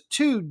efforts,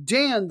 to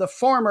Dan, the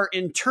former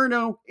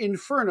Inferno,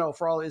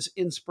 for all his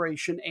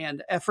inspiration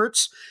and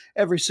efforts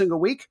every single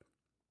week.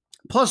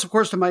 Plus, of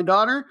course, to my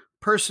daughter,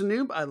 Person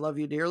Noob, I love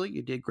you dearly.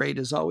 You did great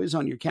as always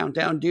on your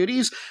countdown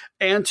duties.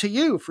 And to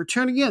you for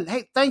tuning in.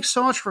 Hey, thanks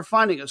so much for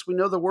finding us. We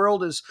know the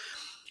world is,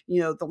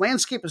 the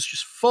landscape is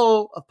just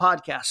full of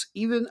podcasts,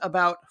 even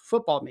about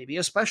football, maybe,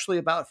 especially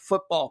about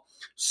football.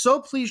 So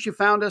pleased you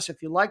found us.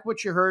 If you like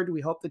what you heard, we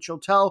hope that you'll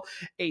tell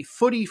a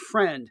footy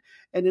friend.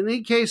 And in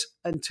any case,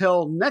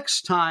 until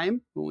next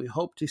time, when we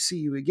hope to see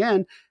you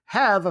again,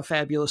 have a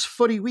fabulous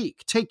footy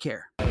week. Take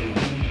care.